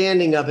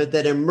understanding of it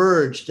that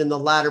emerged in the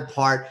latter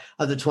part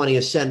of the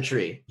 20th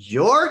century.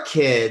 Your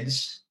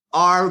kids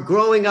are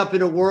growing up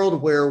in a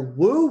world where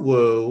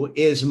woo-woo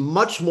is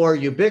much more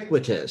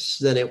ubiquitous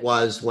than it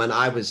was when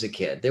I was a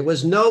kid. There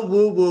was no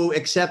woo-woo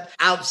except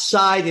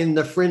outside in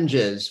the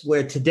fringes,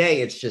 where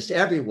today it's just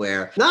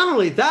everywhere. Not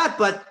only that,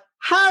 but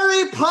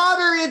Harry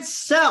Potter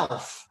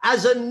itself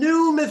as a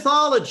new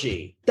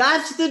mythology.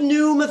 That's the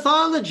new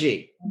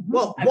mythology.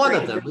 Well, one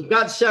of them. We've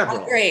got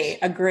several.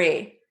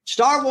 Agree.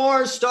 Star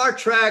Wars, Star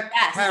Trek,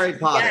 yes. Harry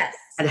Potter. Yes.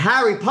 And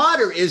Harry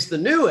Potter is the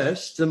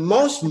newest, the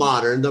most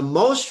modern, the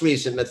most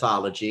recent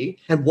mythology.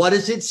 And what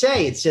does it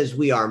say? It says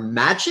we are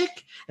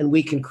magic and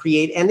we can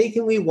create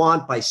anything we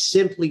want by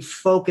simply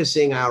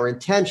focusing our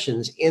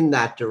intentions in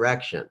that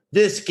direction.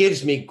 This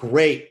gives me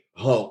great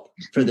hope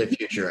for the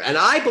future. And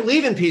I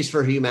believe in peace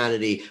for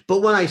humanity.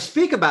 But when I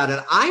speak about it,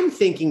 I'm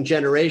thinking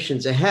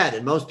generations ahead.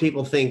 And most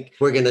people think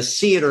we're going to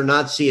see it or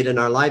not see it in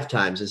our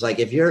lifetimes. It's like,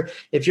 if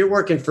you're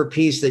working for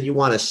peace that you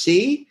want to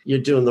see, you're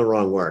doing the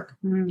wrong work.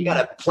 Mm-hmm. You got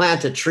to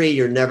plant a tree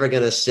you're never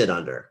going to sit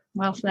under.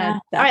 Well said.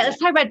 Yeah, all right, let's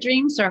talk about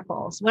dream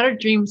circles. What are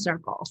dream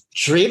circles?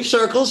 Dream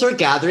circles are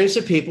gatherings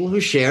of people who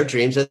share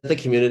dreams at the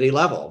community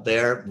level.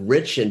 They're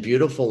rich and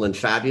beautiful and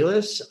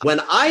fabulous. When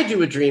I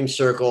do a dream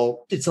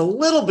circle, it's a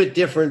little bit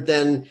different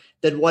than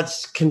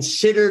what's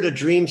considered a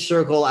dream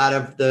circle out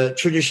of the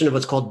tradition of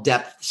what's called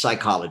depth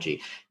psychology.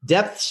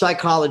 Depth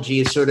psychology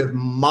is sort of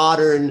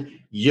modern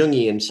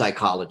Jungian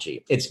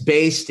psychology. It's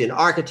based in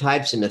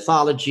archetypes and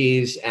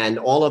mythologies and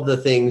all of the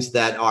things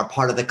that are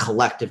part of the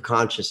collective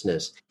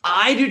consciousness.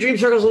 I do dream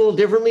circles a little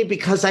differently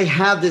because I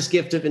have this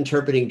gift of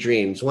interpreting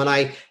dreams.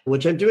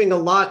 Which I'm doing a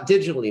lot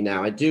digitally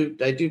now. I do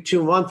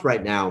 2 a month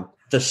right now.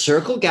 The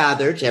circle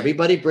gathers,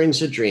 everybody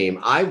brings a dream.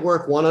 I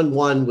work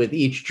one-on-one with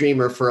each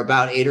dreamer for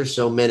about 8 or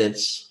so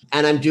minutes.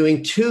 And I'm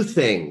doing 2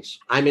 things.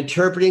 I'm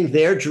interpreting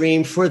their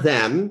dream for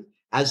them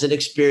as an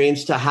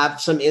experience to have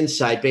some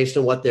insight based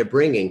on what they're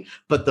bringing.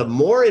 But the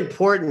more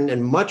important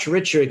and much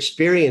richer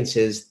experience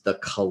is the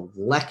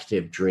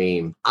collective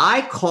dream.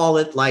 I call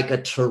it like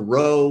a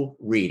tarot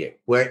reading,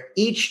 where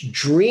each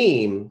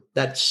dream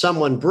that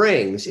someone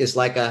brings is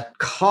like a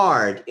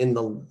card in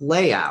the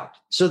layout.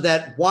 So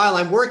that while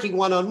I'm working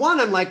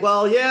one-on-one, I'm like,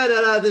 well,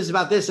 this is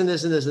about this and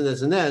this and this and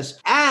this and this.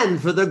 And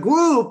for the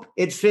group,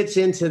 it fits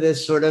into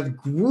this sort of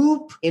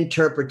group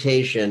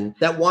interpretation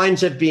that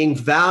winds up being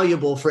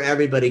valuable for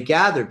everybody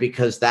gathered,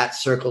 because that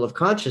circle of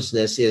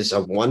consciousness is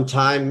a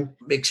one-time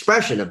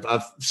expression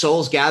of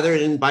souls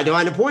gathered in by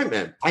divine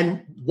appointment.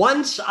 And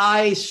once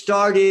I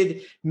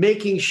started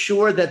making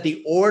sure that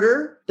the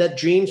order that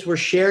dreams were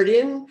shared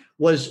in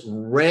was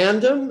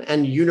random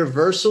and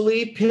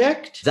universally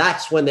picked,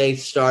 that's when they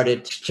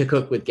started to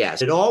cook with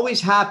gas. It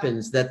always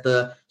happens that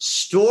the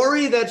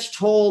story that's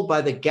told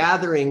by the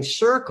gathering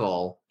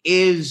circle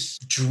is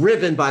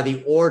driven by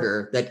the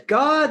order that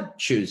God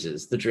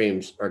chooses the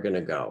dreams are going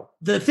to go.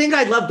 The thing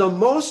I love the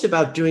most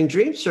about doing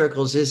dream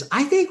circles is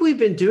I think we've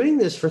been doing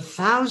this for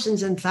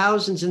thousands and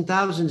thousands and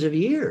thousands of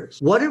years.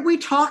 What did we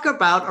talk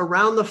about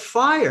around the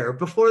fire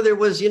before there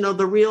was,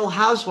 the Real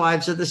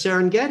Housewives of the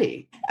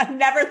Serengeti? I've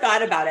never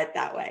thought about it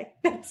that way.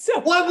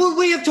 What would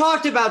we have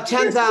talked about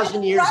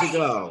 10,000 years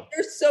ago?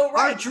 You're so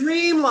right. Our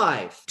dream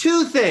life.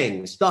 Two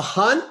things, the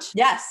hunt.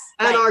 Yes.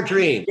 And our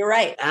dream. You're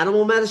right.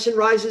 Animal medicine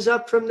rises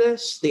up from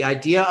this. The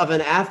idea of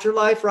an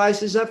afterlife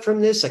rises up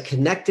from this. A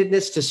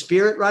connectedness to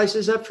spirit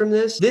rises up from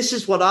this. This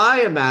is what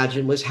I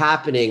imagine was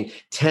happening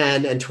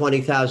 10 and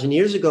 20,000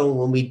 years ago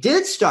when we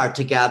did start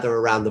to gather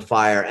around the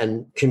fire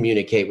and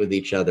communicate with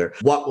each other.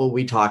 What were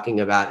we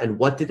talking about and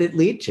what did it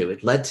lead to?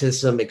 It led to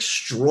some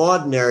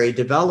extraordinary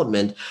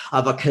development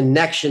of a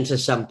connection to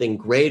something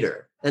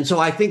greater. And so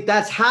I think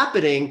that's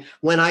happening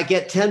when I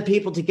get 10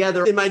 people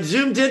together in my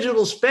Zoom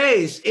digital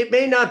space. It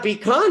may not be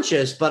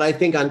conscious, but I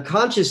think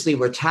unconsciously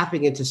we're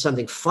tapping into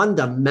something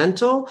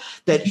fundamental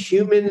that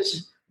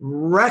humans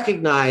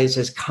recognize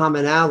as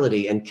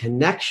commonality and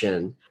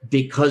connection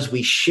because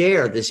we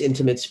share this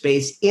intimate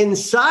space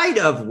inside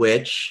of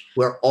which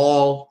we're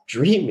all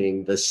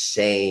dreaming the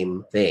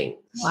same thing.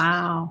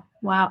 Wow.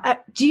 Wow.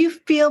 Do you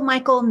feel,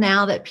 Michael,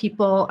 now that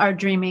people are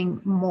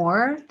dreaming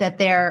more, that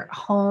they're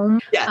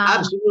home? Yeah,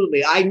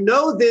 absolutely. I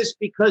know this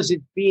because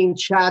it's being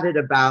chatted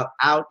about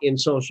out in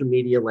social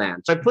media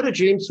land. So I put a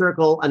Dream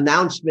Circle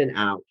announcement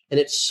out and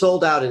it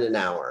sold out in an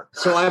hour.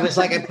 So I was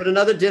like, I put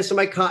another disc on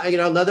my,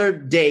 another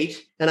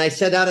date, and I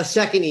sent out a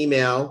second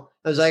email.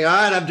 I was like, all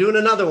right, I'm doing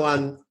another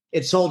one.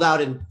 It sold out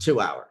in 2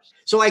 hours.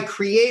 So I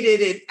created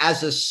it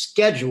as a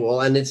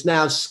schedule, and it's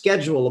now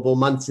schedulable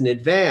months in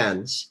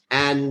advance.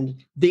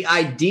 And the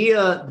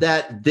idea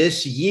that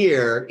this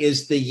year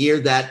is the year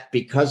that,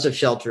 because of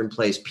shelter in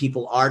place,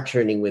 people are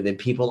turning within,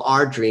 people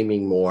are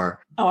dreaming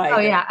more. Oh,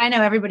 yeah. I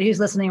know everybody who's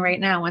listening right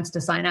now wants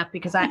to sign up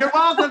because You're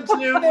welcome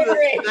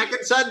to.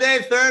 Second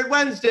Sunday, third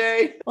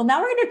Wednesday. Well, now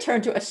we're going to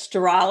turn to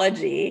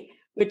astrology,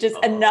 which is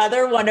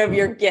another one of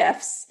your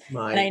gifts. And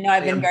I know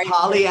I've been very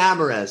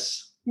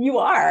polyamorous. You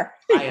are.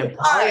 I am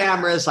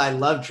polyamorous. I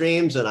love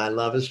dreams and I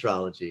love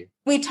astrology.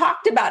 We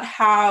talked about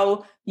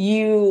how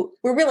you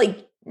were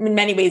really, in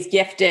many ways,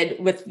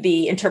 gifted with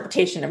the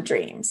interpretation of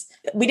dreams.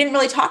 We didn't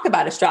really talk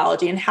about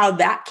astrology and how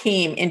that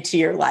came into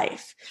your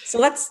life. So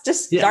let's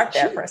just start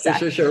there for a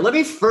second. Sure. Let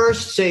me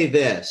first say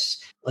this.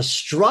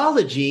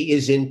 Astrology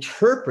is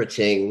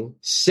interpreting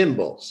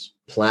symbols,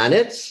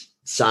 planets,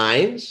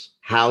 signs,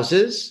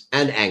 houses,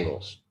 and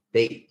angles.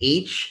 They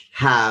each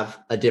have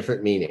a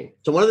different meaning.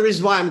 So one of the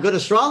reasons why I'm a good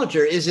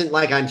astrologer isn't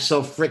like I'm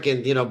so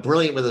freaking,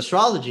 brilliant with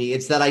astrology.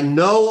 It's that I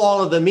know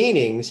all of the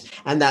meanings,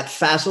 and that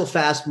facile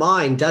fast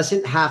mind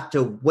doesn't have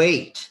to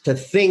wait to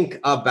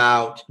think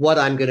about what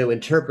I'm going to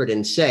interpret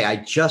and say. I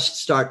just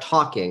start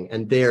talking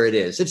and there it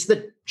is. It's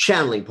the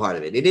channeling part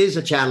of it. It is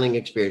a channeling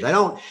experience. I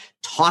don't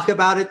talk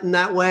about it in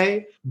that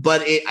way,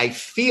 but I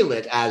feel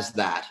it as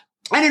that.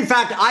 And in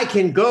fact, I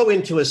can go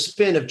into a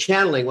spin of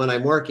channeling when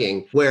I'm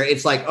working where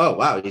it's like, oh,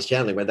 wow, he's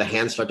channeling, where the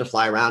hands start to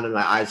fly around and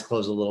my eyes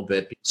close a little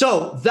bit.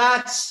 So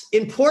that's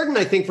important,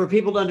 I think, for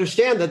people to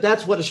understand that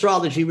that's what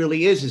astrology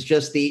really is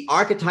just the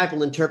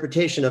archetypal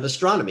interpretation of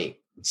astronomy.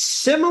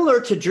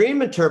 Similar to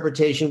dream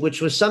interpretation, which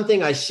was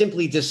something I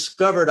simply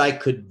discovered I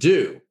could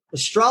do.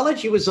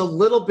 Astrology was a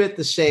little bit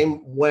the same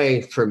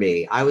way for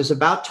me. I was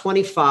about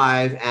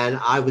 25 and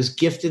I was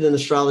gifted an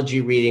astrology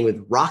reading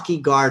with Rocky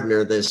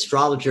Gardner, the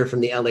astrologer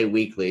from the LA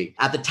Weekly.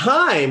 At the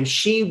time,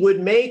 she would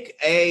make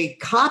a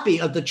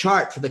copy of the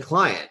chart for the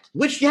client,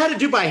 which you had to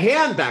do by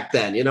hand back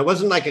then. It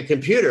wasn't like a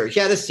computer.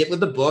 You had to sit with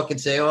the book and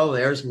say, oh,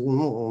 there's.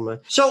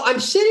 So I'm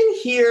sitting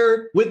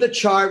here with the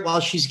chart while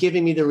she's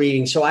giving me the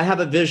reading. So I have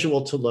a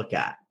visual to look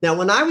at. Now,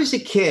 when I was a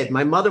kid,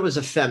 my mother was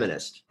a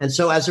feminist. And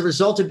so as a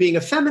result of being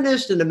a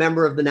feminist and a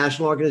member of the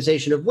National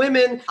Organization of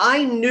Women,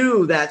 I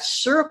knew that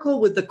circle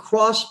with the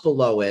cross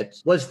below it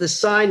was the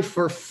sign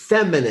for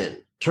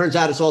feminine. Turns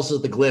out it's also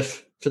the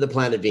glyph for the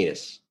planet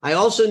Venus. I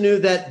also knew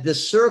that the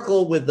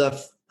circle with the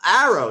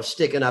arrow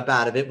sticking up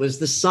out of it was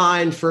the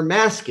sign for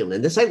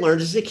masculine. This I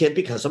learned as a kid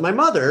because of my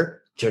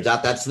mother. Turns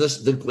out that's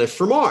the glyph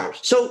for Mars.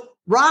 So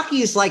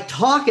Rocky's like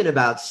talking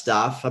about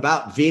stuff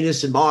about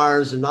Venus and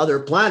Mars and other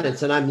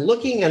planets. And I'm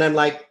looking and I'm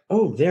like,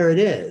 oh, there it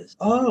is.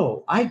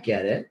 Oh, I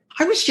get it.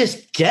 I was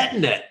just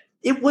getting it.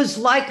 It was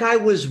like I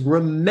was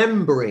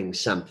remembering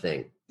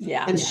something.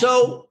 Yeah. And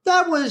so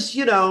that was,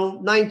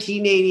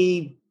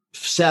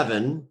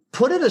 1987.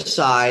 Put it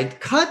aside,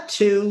 cut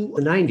to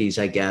the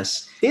 90s, I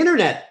guess. The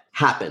internet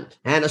happened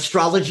and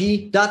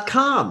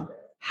astrology.com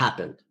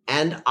happened.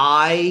 And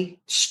I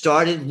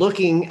started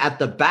looking at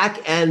the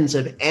back ends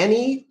of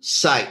any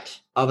site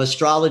of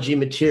astrology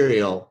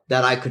material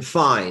that I could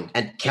find.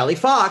 And Kelly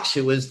Fox,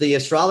 who was the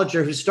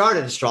astrologer who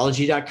started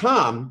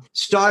astrology.com,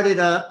 started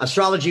a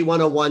Astrology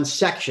 101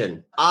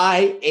 section.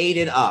 I ate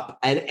it up,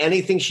 and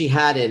anything she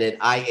had in it,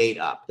 I ate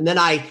up. And then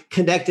I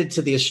connected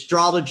to the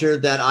astrologer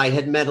that I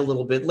had met a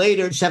little bit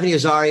later. Stephanie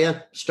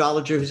Azaria,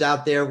 astrologer who's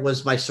out there,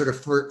 was my sort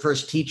of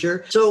first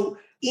teacher. So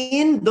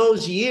in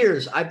those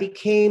years, I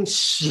became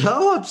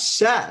so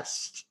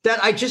obsessed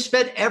that I just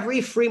spent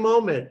every free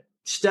moment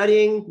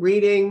studying,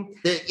 reading.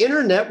 The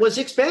internet was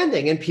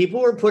expanding and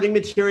people were putting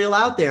material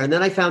out there. And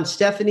then I found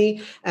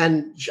Stephanie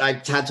and I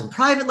had some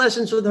private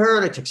lessons with her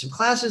and I took some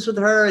classes with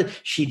her. And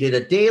she did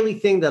a daily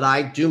thing that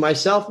I do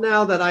myself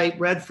now that I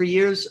read for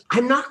years.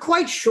 I'm not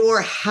quite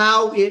sure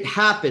how it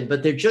happened,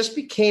 but there just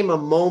became a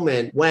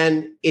moment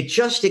when it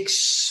just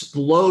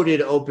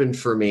exploded open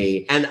for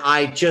me. And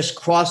I just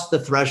crossed the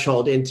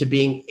threshold into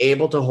being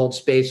able to hold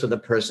space with a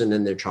person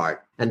in their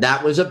chart. And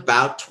that was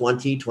about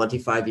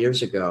 25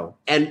 years ago.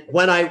 And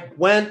when I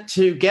went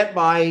to get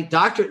my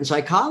doctorate in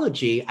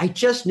psychology, I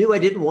just knew I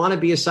didn't want to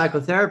be a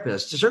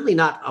psychotherapist, certainly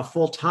not a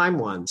full-time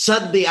one.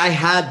 Suddenly I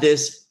had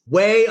this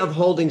way of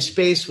holding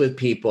space with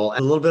people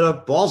and a little bit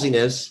of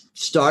ballsiness,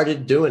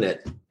 started doing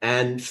it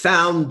and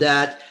found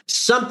that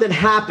something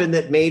happened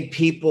that made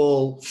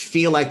people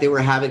feel like they were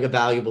having a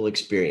valuable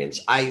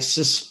experience. I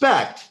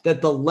suspect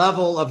that the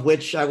level of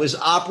which I was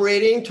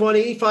operating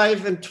 20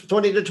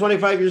 to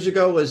 25 years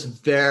ago was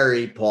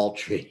very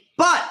paltry.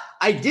 But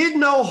I did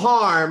no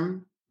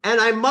harm. And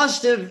I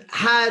must have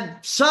had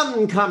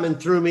something coming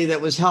through me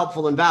that was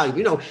helpful and valuable.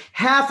 You know,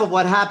 half of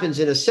what happens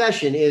in a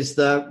session is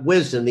the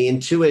wisdom, the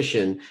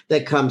intuition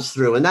that comes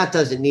through. And that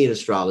doesn't need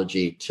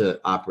astrology to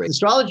operate.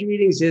 Astrology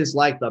readings is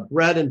like the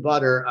bread and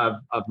butter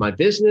of my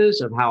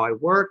business, of how I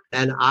work.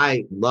 And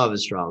I love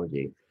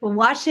astrology. Well,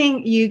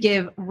 watching you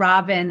give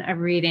Robin a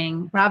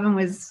reading,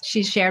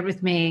 she shared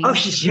with me a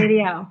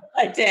video.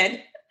 I did.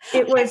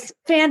 It was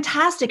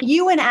fantastic.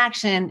 You in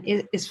action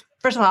is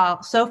first of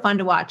all, so fun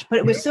to watch, but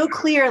it was so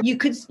clear.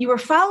 You were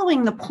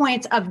following the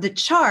points of the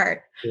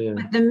chart. Yeah.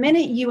 But the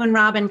minute you and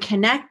Robin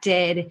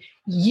connected,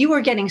 you were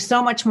getting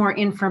so much more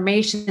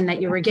information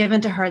that you were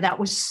given to her that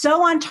was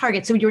so on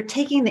target. So you were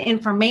taking the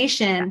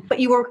information, but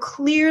you were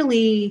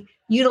clearly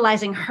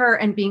utilizing her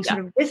and being sort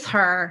of with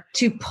her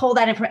to pull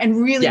that information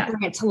and really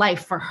bring it to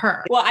life for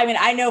her. Well, I mean,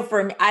 I know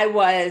for me, I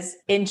was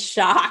in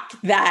shock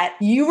that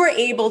you were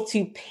able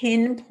to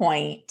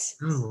pinpoint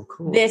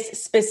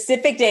this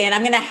specific day. And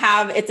I'm going to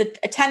have, it's a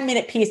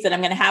 10-minute piece that I'm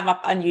going to have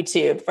up on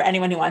YouTube for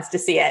anyone who wants to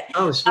see it.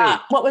 Oh, sweet.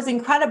 What was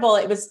incredible,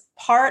 it was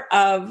part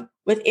of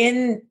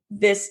within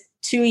this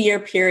 2-year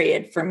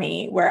period for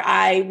me where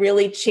I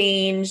really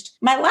changed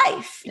my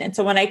life. And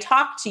so when I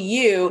talked to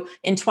you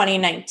in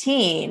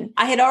 2019,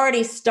 I had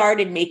already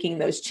started making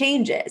those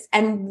changes.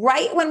 And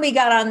right when we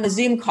got on the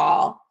Zoom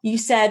call, you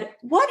said,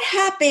 what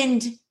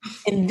happened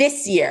in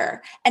this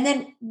year? And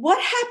then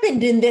what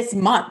happened in this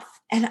month?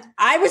 And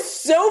I was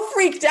so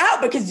freaked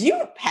out because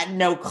you had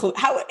no clue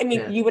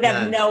you would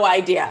have no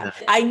idea.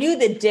 I knew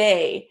the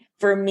day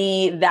for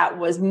me that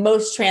was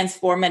most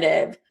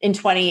transformative in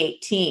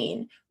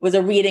 2018 was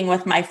a reading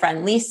with my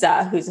friend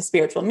Lisa, who's a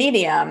spiritual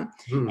medium.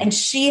 And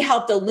she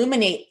helped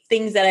illuminate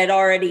things that had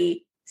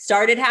already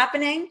started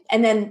happening.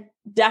 And then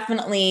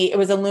definitely it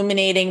was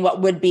illuminating what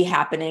would be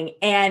happening.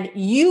 And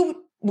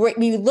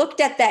we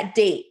looked at that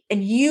date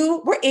and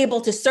you were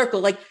able to circle,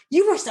 like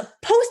you were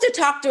supposed to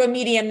talk to a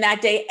medium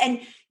that day.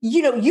 And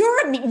you know, you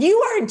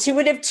are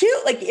intuitive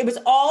too. Like it was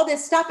all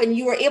this stuff and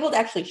you were able to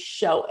actually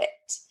show it.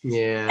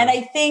 Yeah. And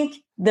I think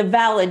the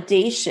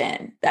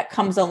validation that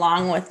comes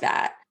along with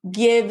that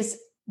gives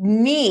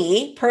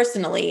me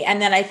personally,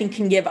 and then I think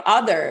can give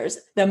others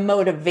the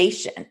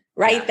motivation,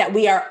 right? Yeah. That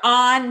we are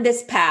on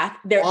this path.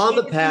 There is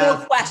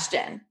no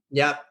question.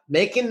 Yep.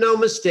 Making no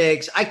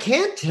mistakes. I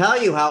can't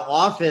tell you how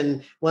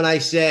often when I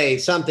say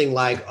something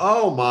like,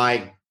 oh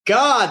my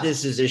God,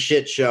 this is a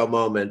shit show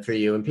moment for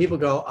you. And people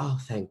go, oh,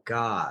 thank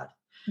God.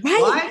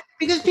 Right. Why?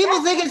 Because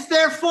people think it's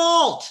their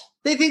fault.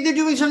 They think they're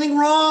doing something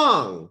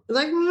wrong. They're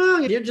like, no,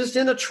 you're just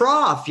in a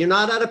trough. You're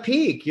not at a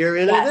peak. You're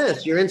in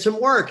this. You're in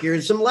some work. You're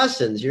in some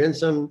lessons. You're in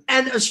some...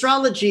 And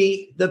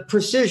astrology, the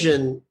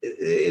precision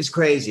is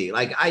crazy.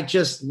 Like, I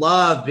just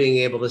love being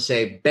able to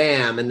say,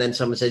 bam, and then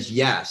someone says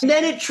yes. And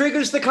then it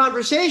triggers the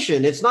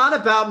conversation. It's not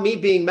about me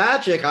being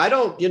magic. I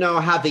don't,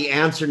 have the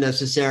answer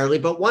necessarily.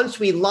 But once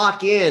we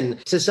lock in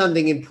to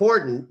something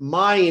important,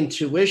 my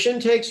intuition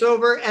takes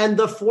over and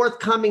the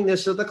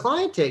forthcomingness of the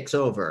client takes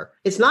over.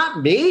 It's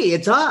not me.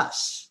 It's us.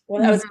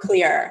 Well, that was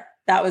clear.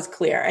 That was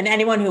clear. And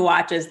anyone who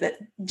watches that,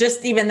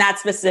 just even that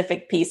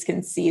specific piece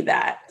can see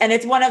that. And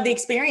it's one of the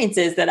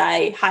experiences that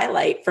I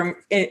highlight from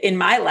in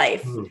my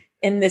life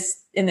in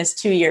this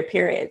 2-year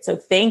period. So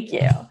thank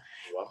you.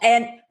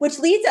 And which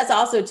leads us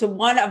also to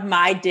one of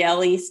my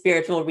daily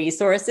spiritual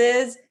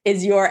resources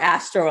is your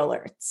Astro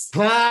Alerts.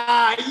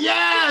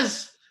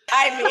 Yes.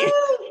 I mean,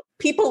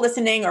 people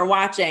listening or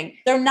watching,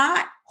 they're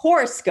not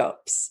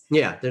horoscopes.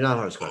 Yeah, they're not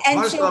horoscopes.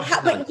 And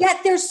but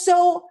yet they're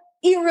so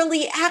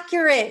eerily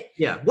accurate.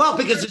 Yeah. Well,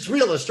 because it's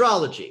real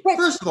astrology. Right.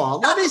 First of all,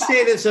 let me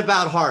say this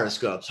about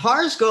horoscopes.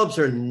 Horoscopes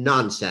are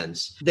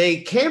nonsense.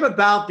 They came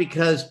about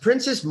because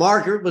Princess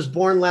Margaret was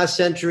born last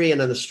century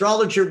and an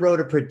astrologer wrote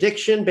a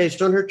prediction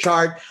based on her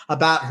chart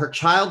about her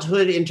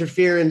childhood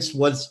interference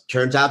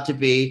turns out to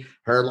be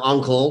her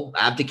uncle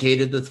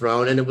abdicated the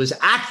throne, and it was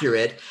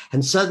accurate.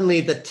 And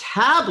suddenly the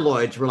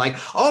tabloids were like,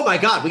 oh my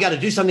God, we got to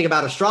do something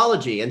about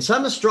astrology. And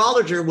some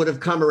astrologer would have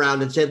come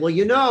around and said,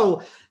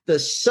 well, the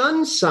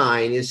sun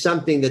sign is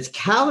something that's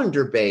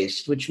calendar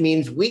based, which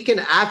means we can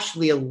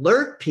actually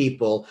alert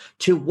people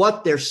to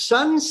what their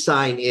sun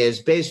sign is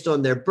based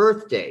on their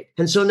birth date.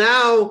 And so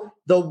now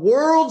the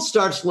world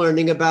starts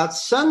learning about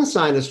sun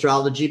sign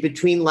astrology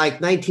between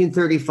like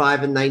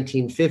 1935 and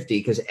 1950,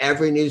 because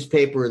every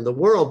newspaper in the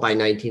world by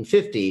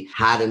 1950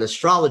 had an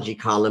astrology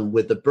column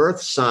with the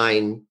birth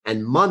sign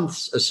and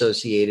months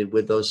associated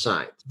with those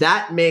signs.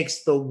 That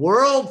makes the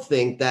world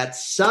think that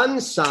sun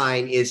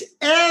sign is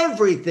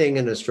everything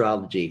in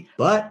astrology,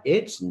 but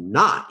it's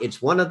not.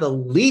 It's one of the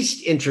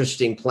least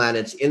interesting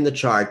planets in the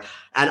chart.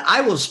 And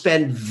I will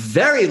spend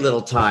very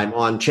little time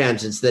on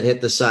transits that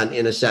hit the sun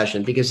in a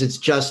session because it's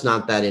just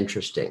not that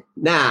interesting.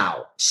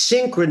 Now,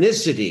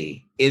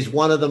 synchronicity is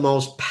one of the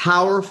most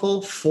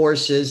powerful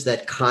forces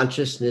that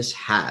consciousness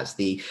has.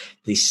 The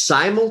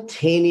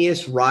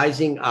simultaneous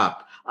rising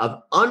up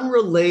of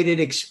unrelated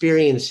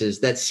experiences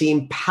that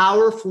seem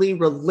powerfully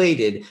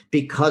related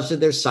because of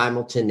their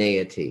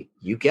simultaneity.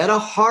 You get a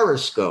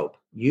horoscope,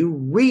 you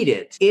read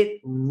it,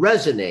 it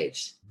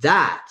resonates.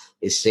 That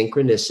is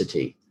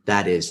synchronicity.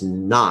 That is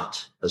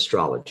not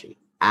astrology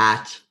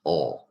at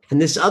all.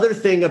 And this other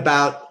thing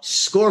about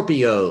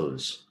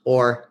Scorpios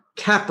or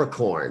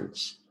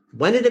Capricorns,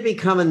 when did it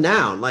become a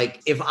noun?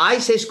 Like if I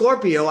say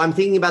Scorpio, I'm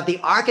thinking about the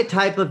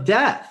archetype of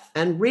death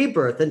and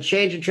rebirth and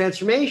change and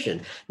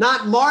transformation,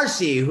 not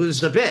Marcy,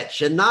 who's a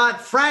bitch, and not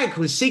Frank,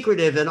 who's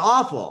secretive and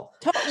awful.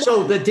 Totally.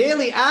 So the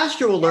daily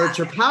astro alerts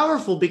are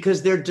powerful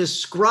because they're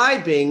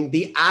describing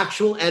the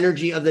actual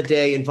energy of the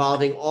day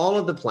involving all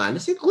of the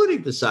planets,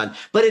 including the sun,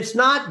 but it's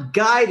not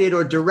guided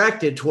or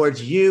directed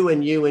towards you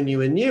and you and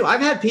you and you.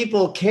 I've had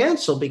people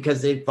cancel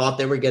because they thought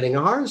they were getting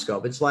a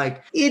horoscope. It's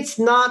like, it's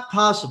not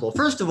possible.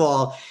 First of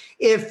all,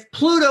 if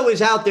Pluto is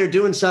out there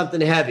doing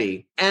something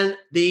heavy and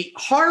the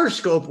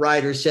horoscope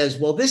writer says,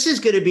 well, this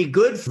is going to be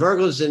good for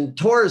Virgos and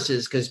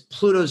Tauruses because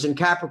Pluto's in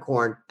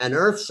Capricorn, an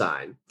earth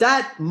sign,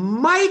 that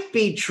might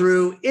be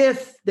true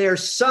if their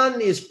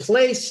sun is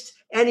placed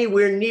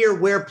anywhere near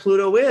where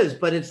Pluto is.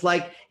 But it's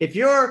like, if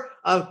you're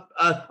a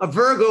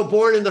Virgo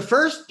born in the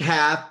first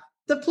half,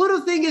 the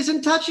Pluto thing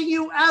isn't touching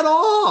you at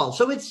all.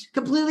 So it's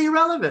completely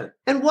irrelevant.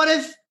 And what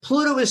if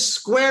Pluto is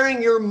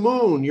squaring your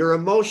moon, your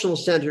emotional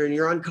center, and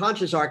your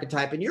unconscious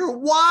archetype, and you're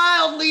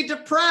wildly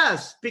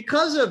depressed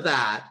because of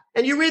that?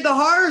 And you read the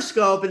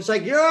horoscope, and it's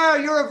like, you're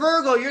a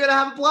Virgo, you're going to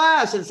have a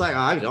blast. And it's like,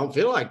 I don't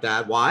feel like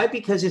that. Why?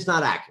 Because it's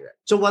not accurate.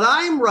 So what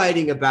I'm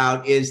writing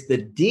about is the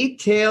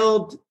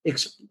detailed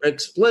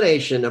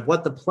explanation of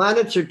what the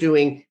planets are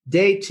doing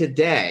day to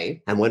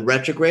day. And when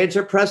retrogrades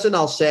are present,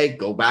 I'll say,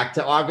 go back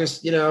to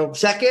August,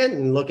 2nd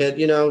and look at,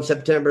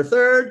 September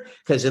 3rd,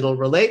 because it'll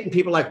relate. And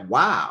people are like,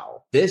 wow.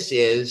 This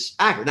is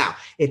accurate. Now,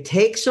 it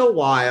takes a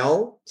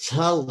while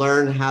to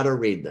learn how to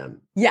read them.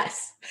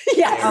 Yes.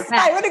 Yes, okay.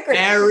 I would agree.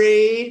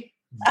 Very,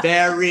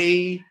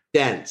 very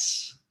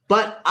dense.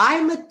 But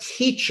I'm a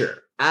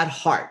teacher at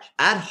heart.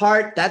 At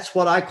heart, that's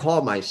what I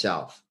call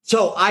myself.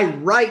 So I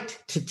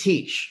write to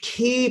teach.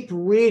 Keep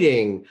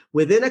reading.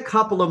 Within a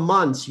couple of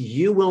months,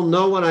 you will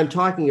know what I'm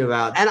talking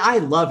about. And I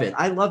love it.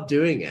 I love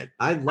doing it.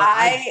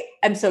 I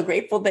am so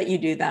grateful that you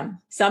do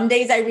them. Some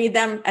days I read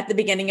them at the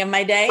beginning of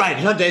my day.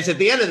 Right. Some days at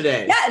the end of the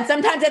day. Yeah. And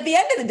sometimes at the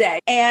end of the day.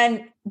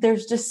 And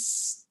there's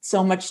just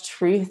so much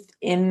truth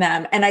in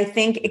them. And I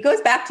think it goes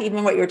back to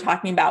even what you were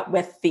talking about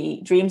with the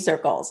dream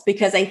circles,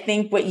 because I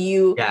think what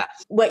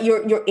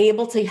you're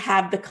able to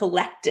have the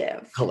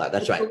collective.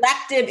 That's right.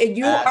 Collective,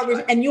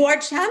 and you are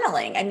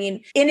channeling. I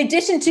mean, in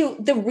addition to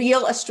the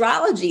real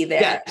astrology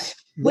there. Yes.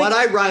 What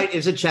I write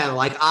is a channel.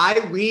 Like I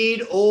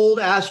read old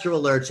astro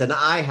alerts and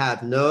I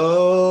have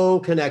no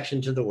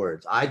connection to the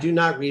words. I do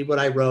not read what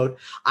I wrote.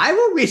 I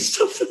will read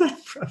stuff that I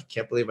wrote. I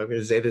can't believe I'm going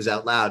to say this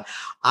out loud.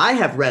 I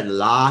have read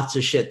lots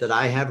of shit that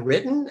I have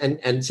written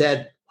and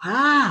said,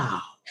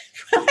 wow.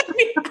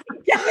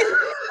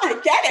 I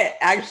get it,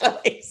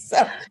 actually.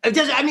 So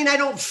I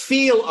don't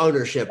feel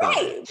ownership of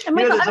it.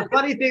 There's a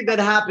funny thing that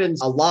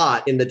happens a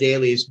lot in the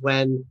dailies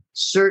when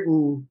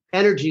certain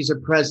energies are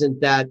present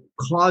that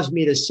cause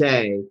me to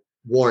say,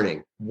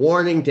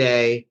 warning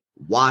day,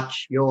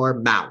 watch your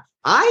mouth.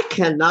 I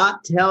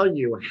cannot tell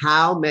you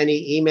how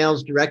many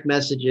emails, direct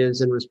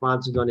messages, and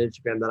responses on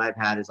Instagram that I've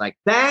had is like,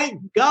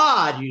 thank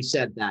God you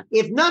said that.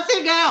 If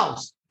nothing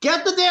else,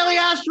 get the daily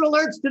astro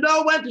alerts to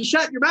know when to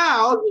shut your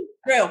mouth.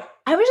 True.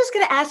 I was just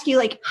going to ask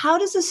you, how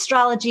does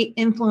astrology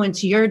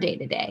influence your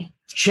day-to-day?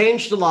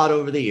 Changed a lot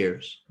over the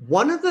years.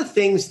 One of the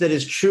things that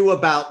is true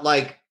about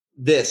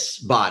this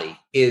body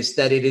is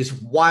that it is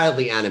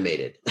wildly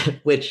animated,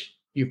 which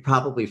you've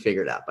probably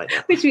figured out by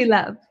now. Which we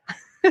love.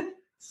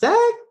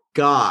 Thank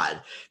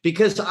God,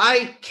 because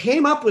I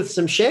came up with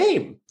some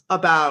shame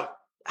about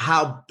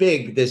how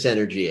big this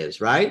energy is,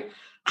 right?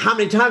 How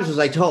many times was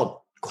I told,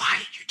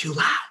 quiet, you're too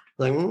loud?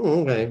 Like,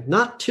 okay,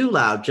 not too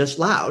loud, just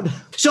loud.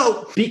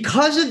 So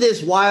because of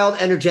this wild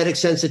energetic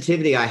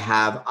sensitivity I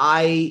have,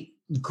 I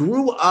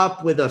grew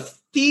up with a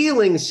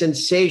feeling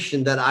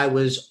sensation that I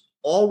was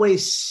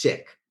always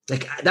sick.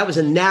 Like that was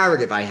a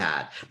narrative I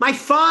had. My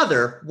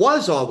father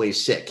was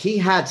always sick. He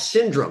had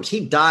syndromes.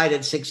 He died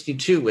at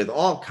 62 with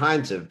all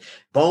kinds of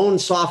bone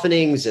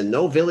softenings and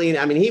no villi.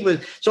 I mean,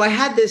 so I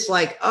had this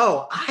like,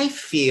 oh, I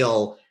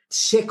feel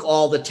sick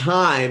all the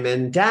time.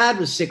 And dad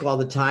was sick all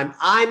the time.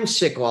 I'm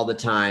sick all the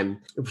time.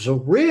 It was a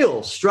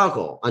real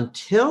struggle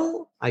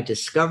until I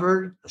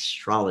discovered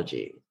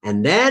astrology.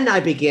 And then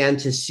I began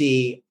to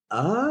see,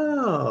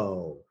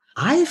 oh,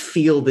 I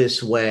feel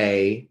this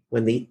way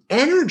when the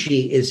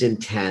energy is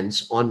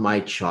intense on my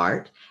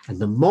chart. And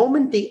the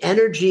moment the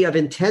energy of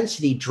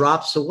intensity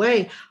drops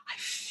away, I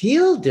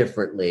feel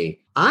differently.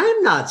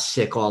 I'm not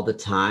sick all the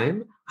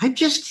time. I'm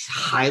just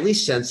highly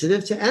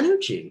sensitive to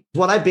energy.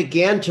 What I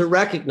began to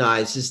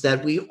recognize is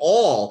that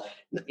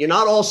you're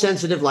not all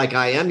sensitive like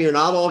I am. You're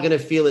not all going to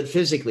feel it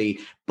physically.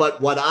 But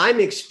what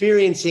I'm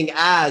experiencing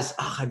as,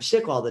 I'm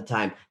sick all the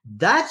time,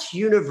 that's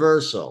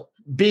universal.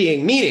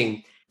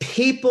 Meaning,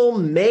 people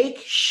make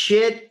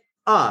shit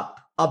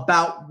up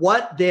about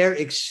what they're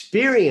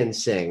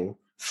experiencing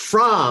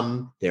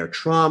from their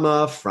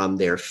trauma, from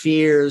their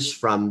fears,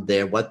 from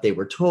what they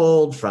were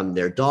told, from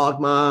their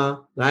dogma,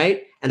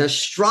 right? And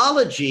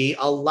astrology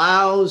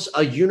allows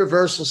a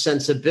universal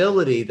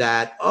sensibility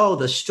that, oh,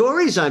 the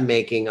stories I'm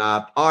making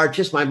up are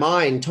just my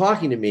mind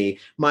talking to me.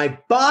 My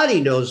body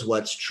knows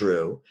what's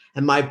true.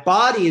 And my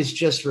body is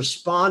just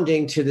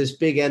responding to this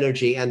big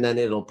energy and then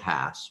it'll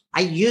pass.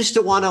 I used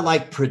to want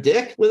to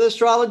predict with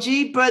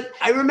astrology, but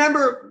I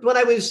remember when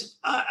I was,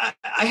 I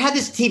had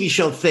this TV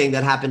show thing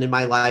that happened in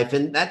my life,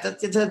 and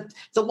it's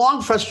a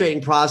long,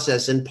 frustrating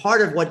process. And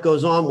part of what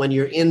goes on when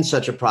you're in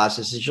such a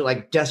process is you're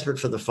desperate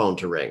for the phone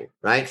to ring,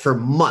 right? For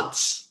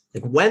months.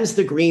 When's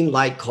the green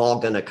light call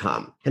going to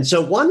come? And so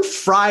one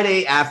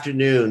Friday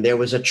afternoon, there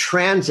was a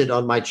transit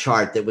on my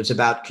chart that was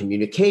about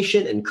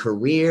communication and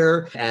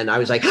career. And I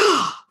was like,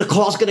 the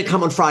call's going to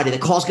come on Friday. The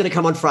call's going to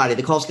come on Friday.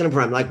 The call's going to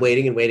come. I'm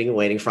waiting and waiting and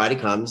waiting. Friday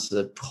comes.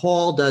 The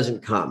call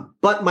doesn't come.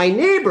 But my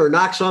neighbor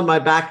knocks on my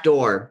back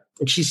door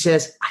and she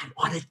says, I'm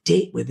on a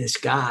date with this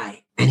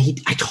guy. And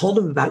I told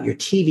him about your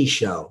TV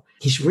show.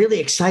 He's really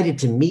excited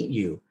to meet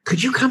you.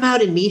 Could you come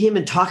out and meet him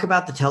and talk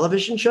about the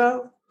television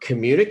show?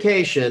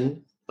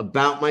 Communication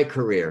about my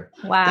career.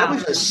 Wow. That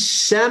was a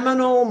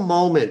seminal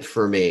moment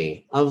for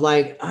me of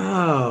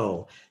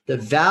oh, the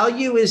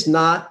value is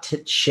not to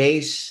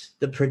chase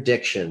the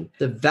prediction.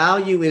 The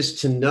value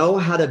is to know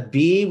how to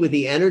be with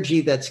the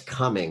energy that's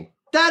coming.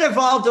 That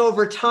evolved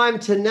over time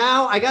to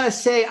now. I got to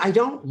say, I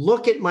don't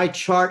look at my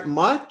chart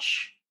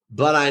much,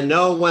 but I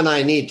know when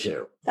I need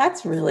to.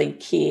 That's really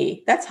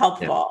key. That's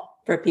helpful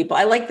for people.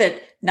 I like that,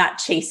 not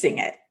chasing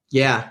it.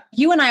 Yeah.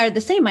 You and I are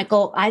the same,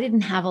 Michael. I didn't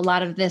have a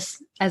lot of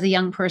this as a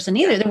young person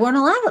either. There weren't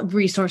a lot of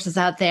resources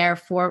out there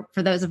for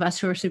those of us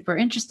who are super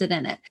interested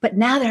in it. But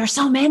now there are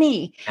so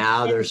many.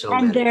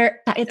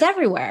 It's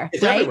everywhere.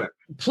 It's right? everywhere.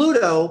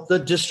 Pluto, the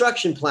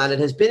destruction planet,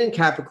 has been in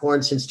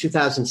Capricorn since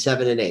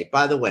 2007 and 8.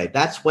 By the way,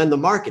 that's when the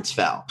markets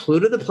fell.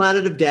 Pluto, the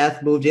planet of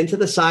death, moved into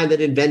the sign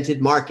that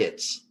invented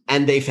markets,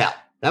 and they fell.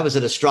 That was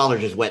an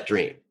astrologer's wet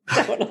dream.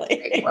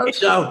 Totally.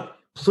 So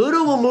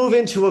Pluto will move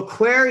into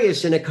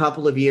Aquarius in a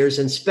couple of years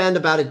and spend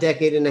about a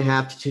decade and a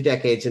half to 2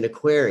 decades in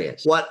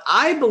Aquarius. What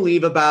I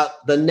believe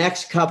about the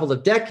next couple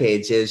of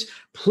decades is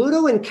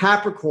Pluto in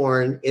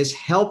Capricorn is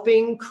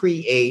helping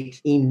create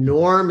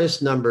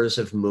enormous numbers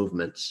of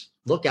movements.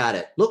 Look at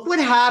it. Look what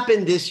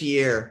happened this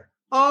year.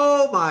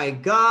 Oh my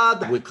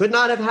God. We could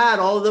not have had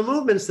all of the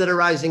movements that are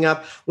rising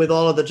up with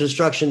all of the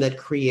destruction that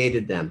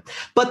created them.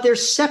 But they're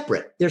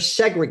separate. They're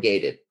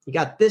segregated. You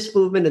got this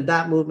movement and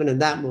that movement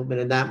and that movement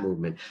and that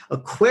movement.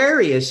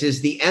 Aquarius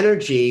is the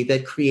energy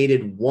that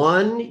created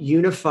one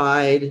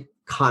unified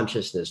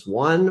consciousness,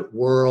 one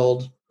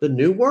world, the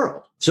new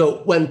world.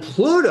 So when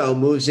Pluto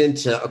moves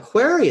into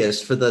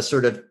Aquarius for the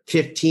sort of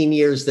 15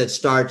 years that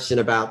starts in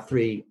about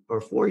 3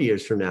 or 4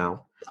 years from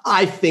now,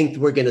 I think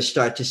we're going to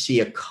start to see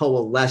a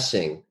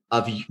coalescing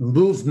of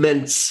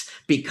movements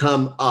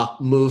become a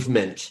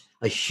movement,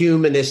 a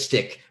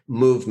humanistic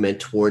movement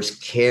towards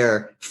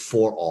care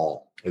for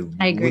all.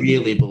 I agree.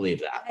 Really believe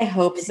that. I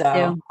hope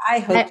so.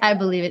 I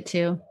believe it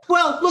too.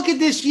 Well, look at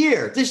this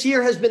year. This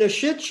year has been a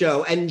shit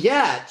show, and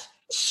yet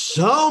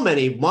so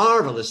many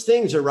marvelous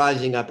things are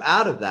rising up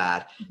out of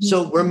that.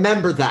 So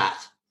remember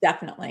that.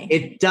 Definitely.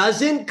 It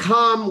doesn't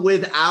come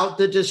without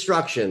the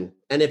destruction.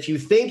 And if you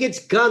think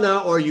it's gonna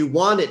or you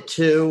want it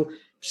to,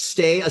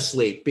 stay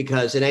asleep,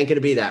 because it ain't going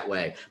to be that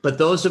way. But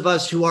those of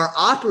us who are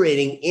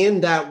operating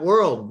in that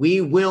world, we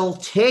will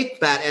take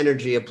that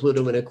energy of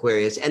Pluto and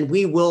Aquarius and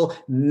we will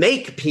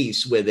make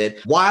peace with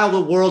it while the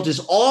world is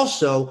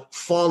also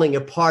falling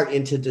apart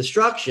into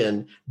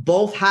destruction.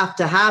 Both have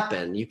to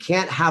happen. You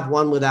can't have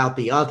one without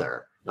the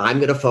other. I'm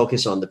going to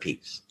focus on the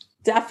peace.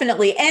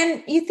 Definitely.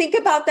 And you think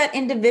about that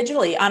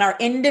individually on our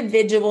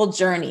individual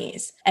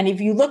journeys. And if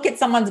you look at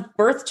someone's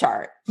birth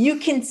chart, you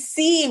can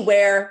see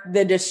where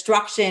the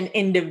destruction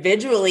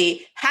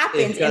individually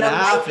happens in a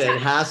lifetime. It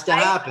has to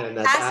happen.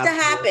 It has to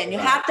happen. You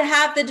have to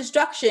have the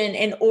destruction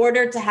in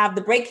order to have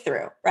the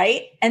breakthrough,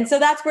 right? And so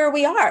that's where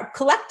we are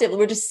collectively.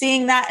 We're just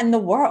seeing that in the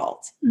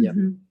world. Yep.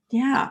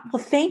 Yeah.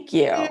 Well, thank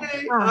you.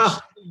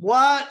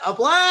 What a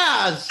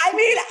blast. I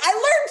mean, I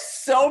learned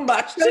so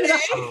much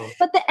today.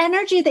 But the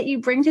energy that you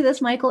bring to this,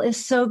 Michael, is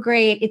so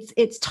great.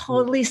 It's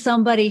totally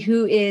somebody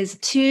who is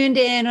tuned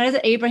in. What is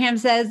it? Abraham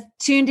says,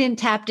 tuned in,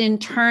 tapped in,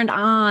 turned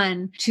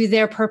on to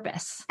their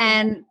purpose.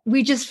 And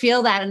we just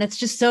feel that. And it's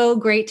just so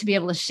great to be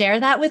able to share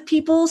that with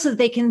people so that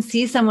they can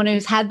see someone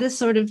who's had this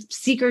sort of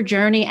seeker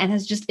journey and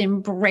has just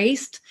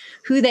embraced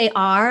who they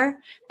are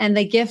and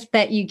the gift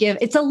that you give.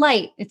 It's a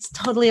light. It's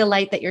totally a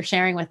light that you're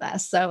sharing with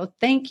us. So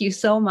thank you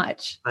so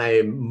much.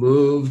 I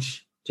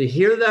moved to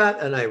hear that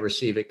and I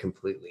receive it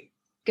completely.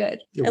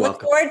 Good. You're I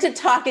look welcome. forward to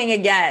talking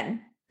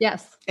again.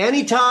 Yes.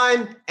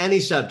 Anytime, any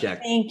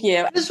subject. Thank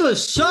you. This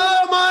was so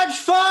much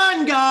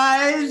fun,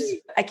 guys.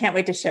 I can't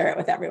wait to share it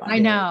with everyone. I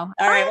know.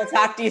 All right. We'll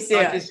talk to you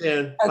soon. Talk to you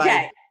soon.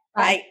 Okay.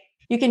 Bye.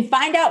 You can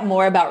find out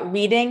more about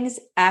readings,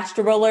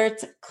 astro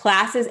alerts,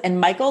 classes,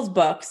 and Michael's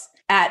books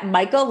at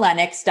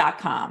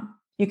michaellennox.com.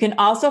 You can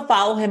also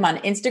follow him on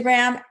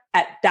Instagram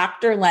at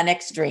Dr.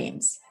 Lennox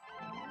Dreams.